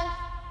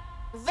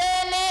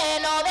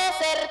veneno de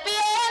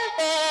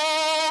serpiente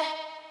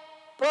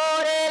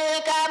por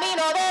el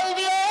camino del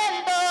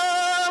viento.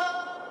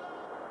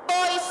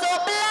 Voy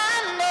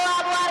soplando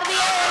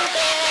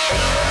aguardiente.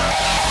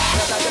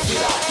 Ratas de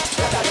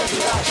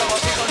ciudad, somos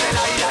hijos de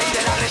la ira y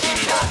de la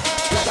agresividad.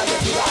 Ratas de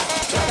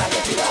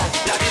ciudad,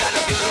 la vida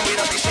nos dio un rumbo y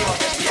nos quisimos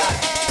desviar.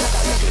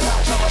 Ratas de ciudad,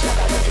 somos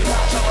ratas de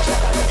ciudad, somos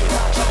ratas de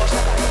ciudad, somos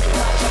ratas de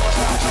ciudad, somos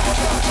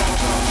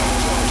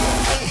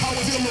how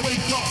I feel to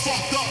wake up,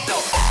 fucked up. No.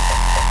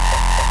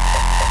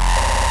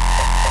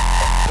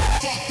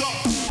 Fucked up.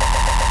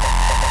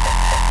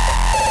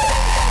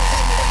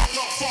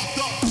 Fucked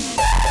up.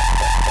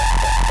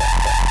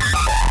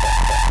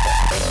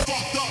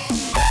 Fucked up.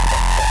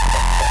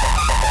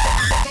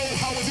 Know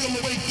how I feel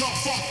to wake up,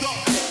 fucked up.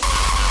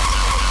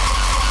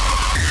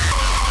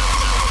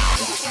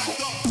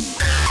 Fucked up.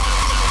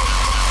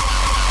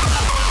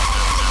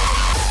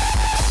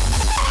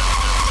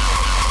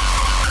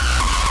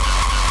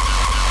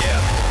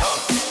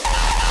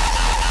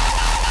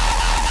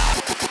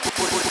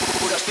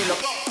 Puro estilo.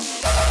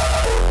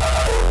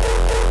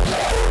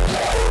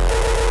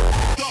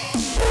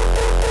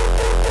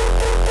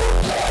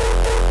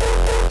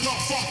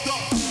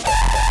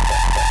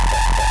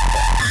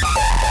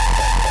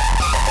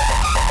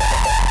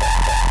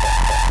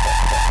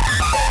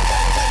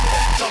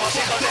 Somos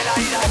hijos de la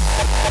ira.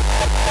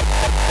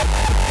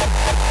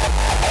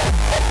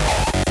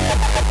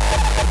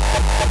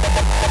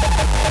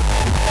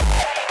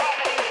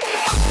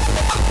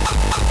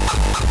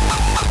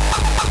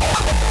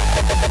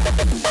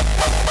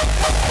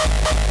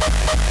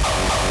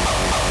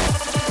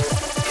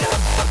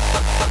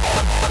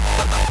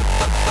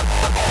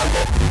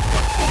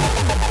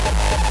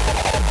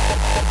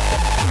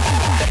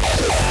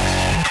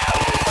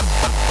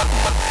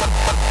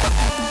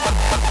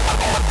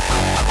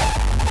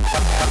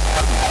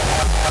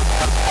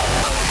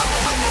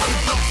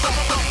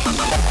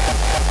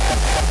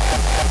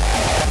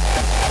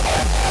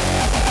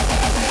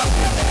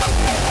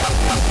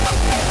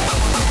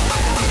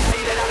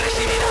 Y de la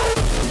agresividad.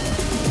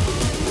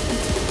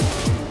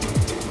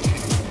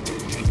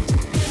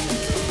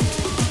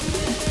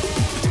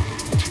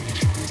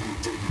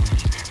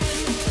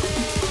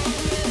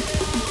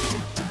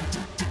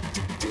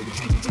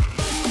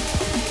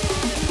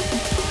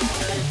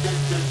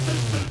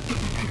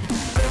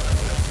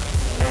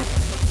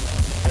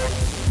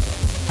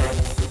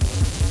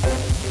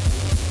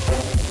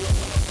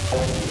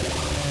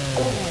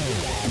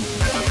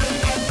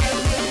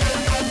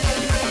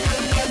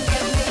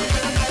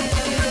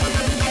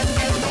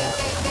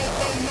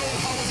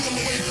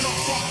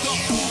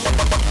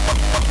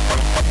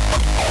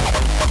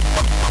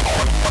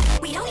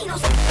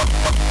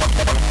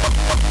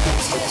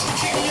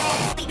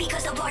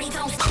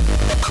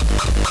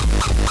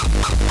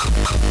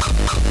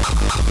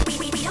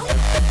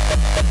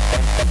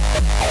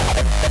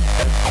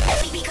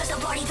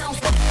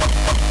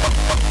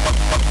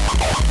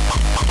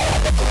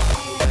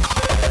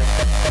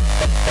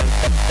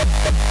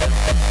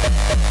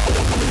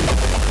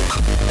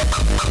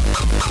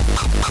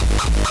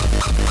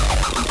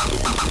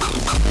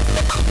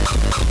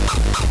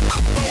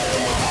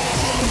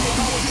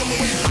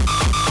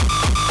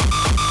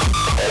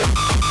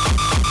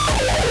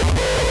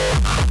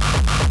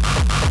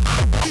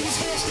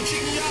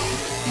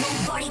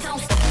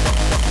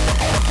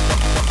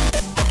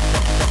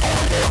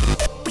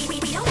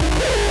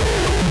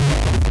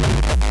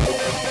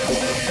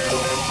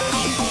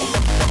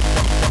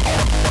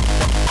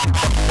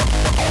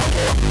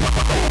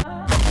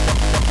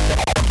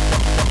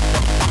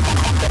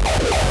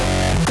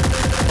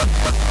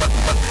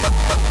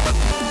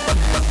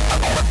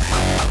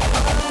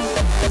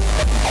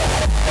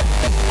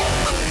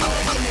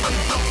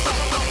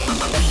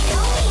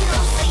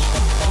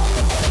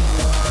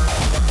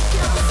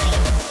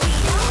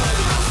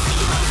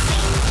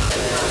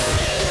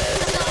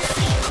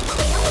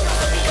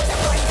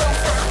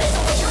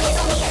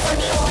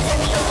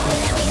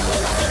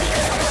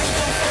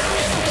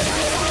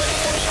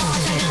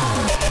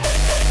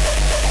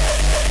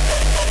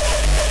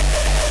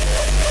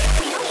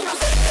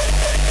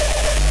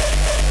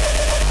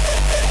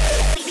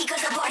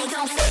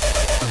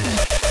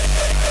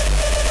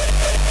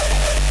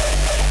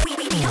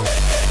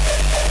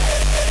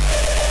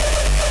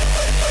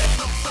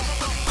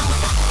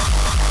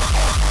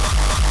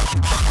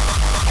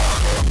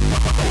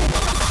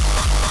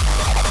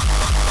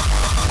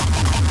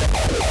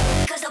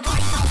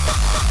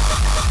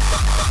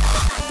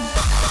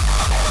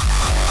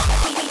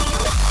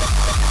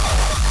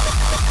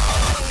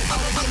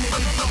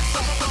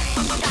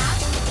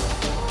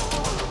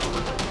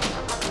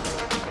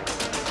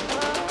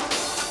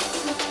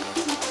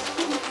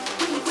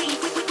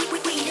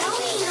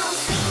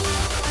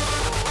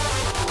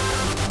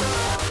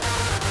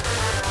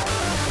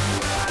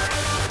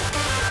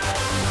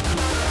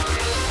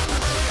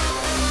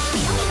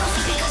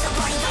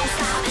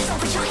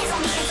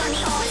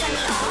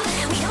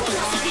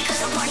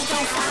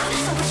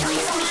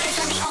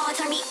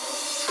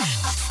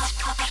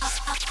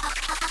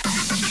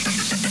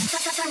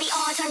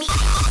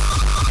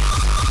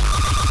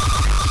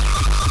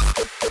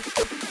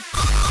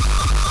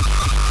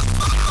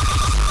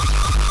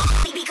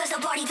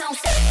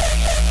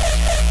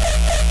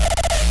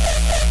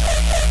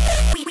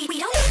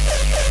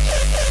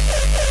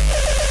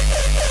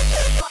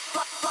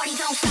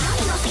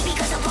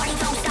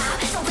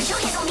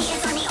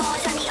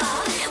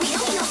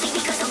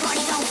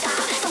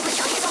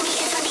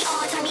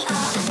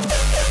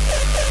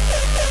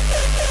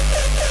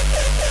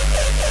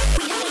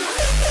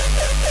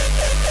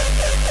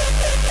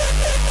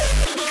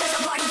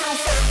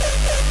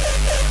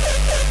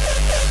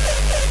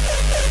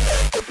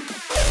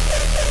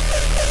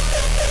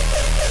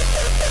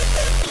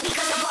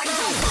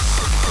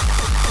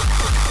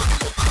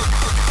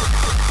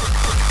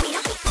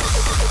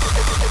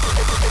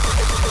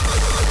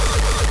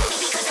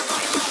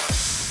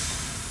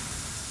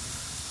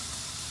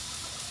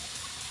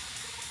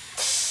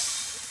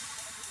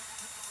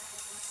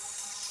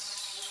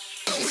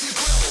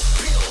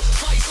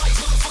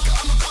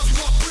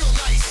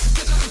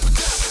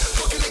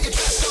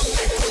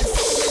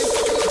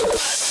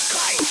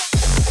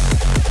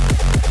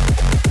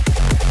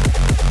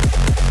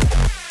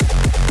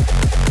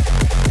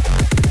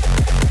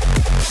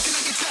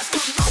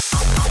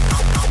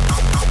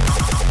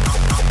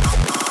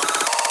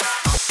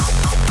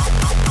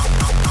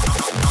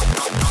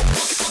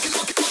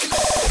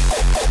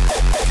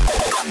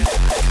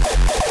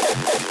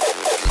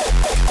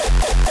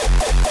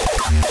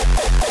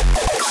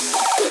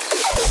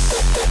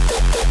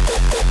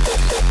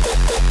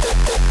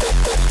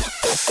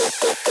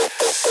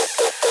 You'll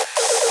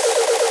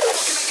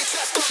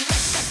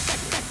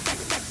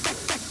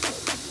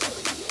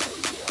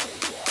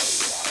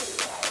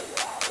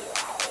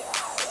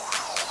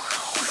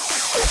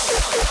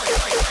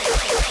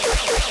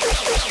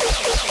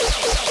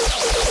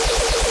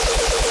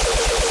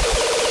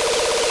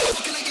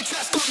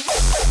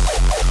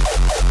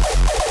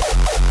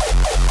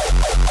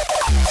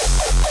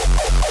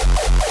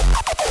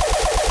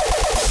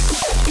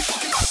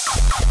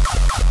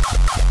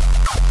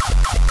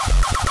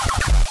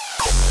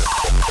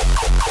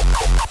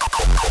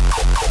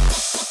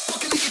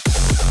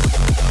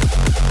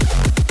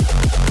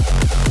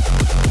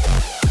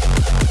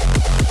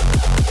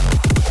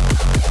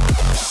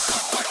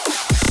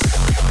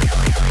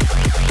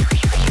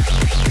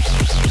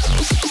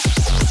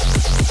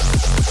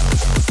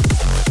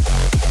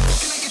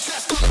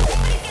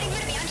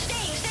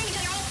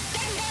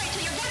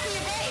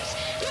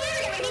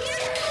never get me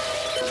near.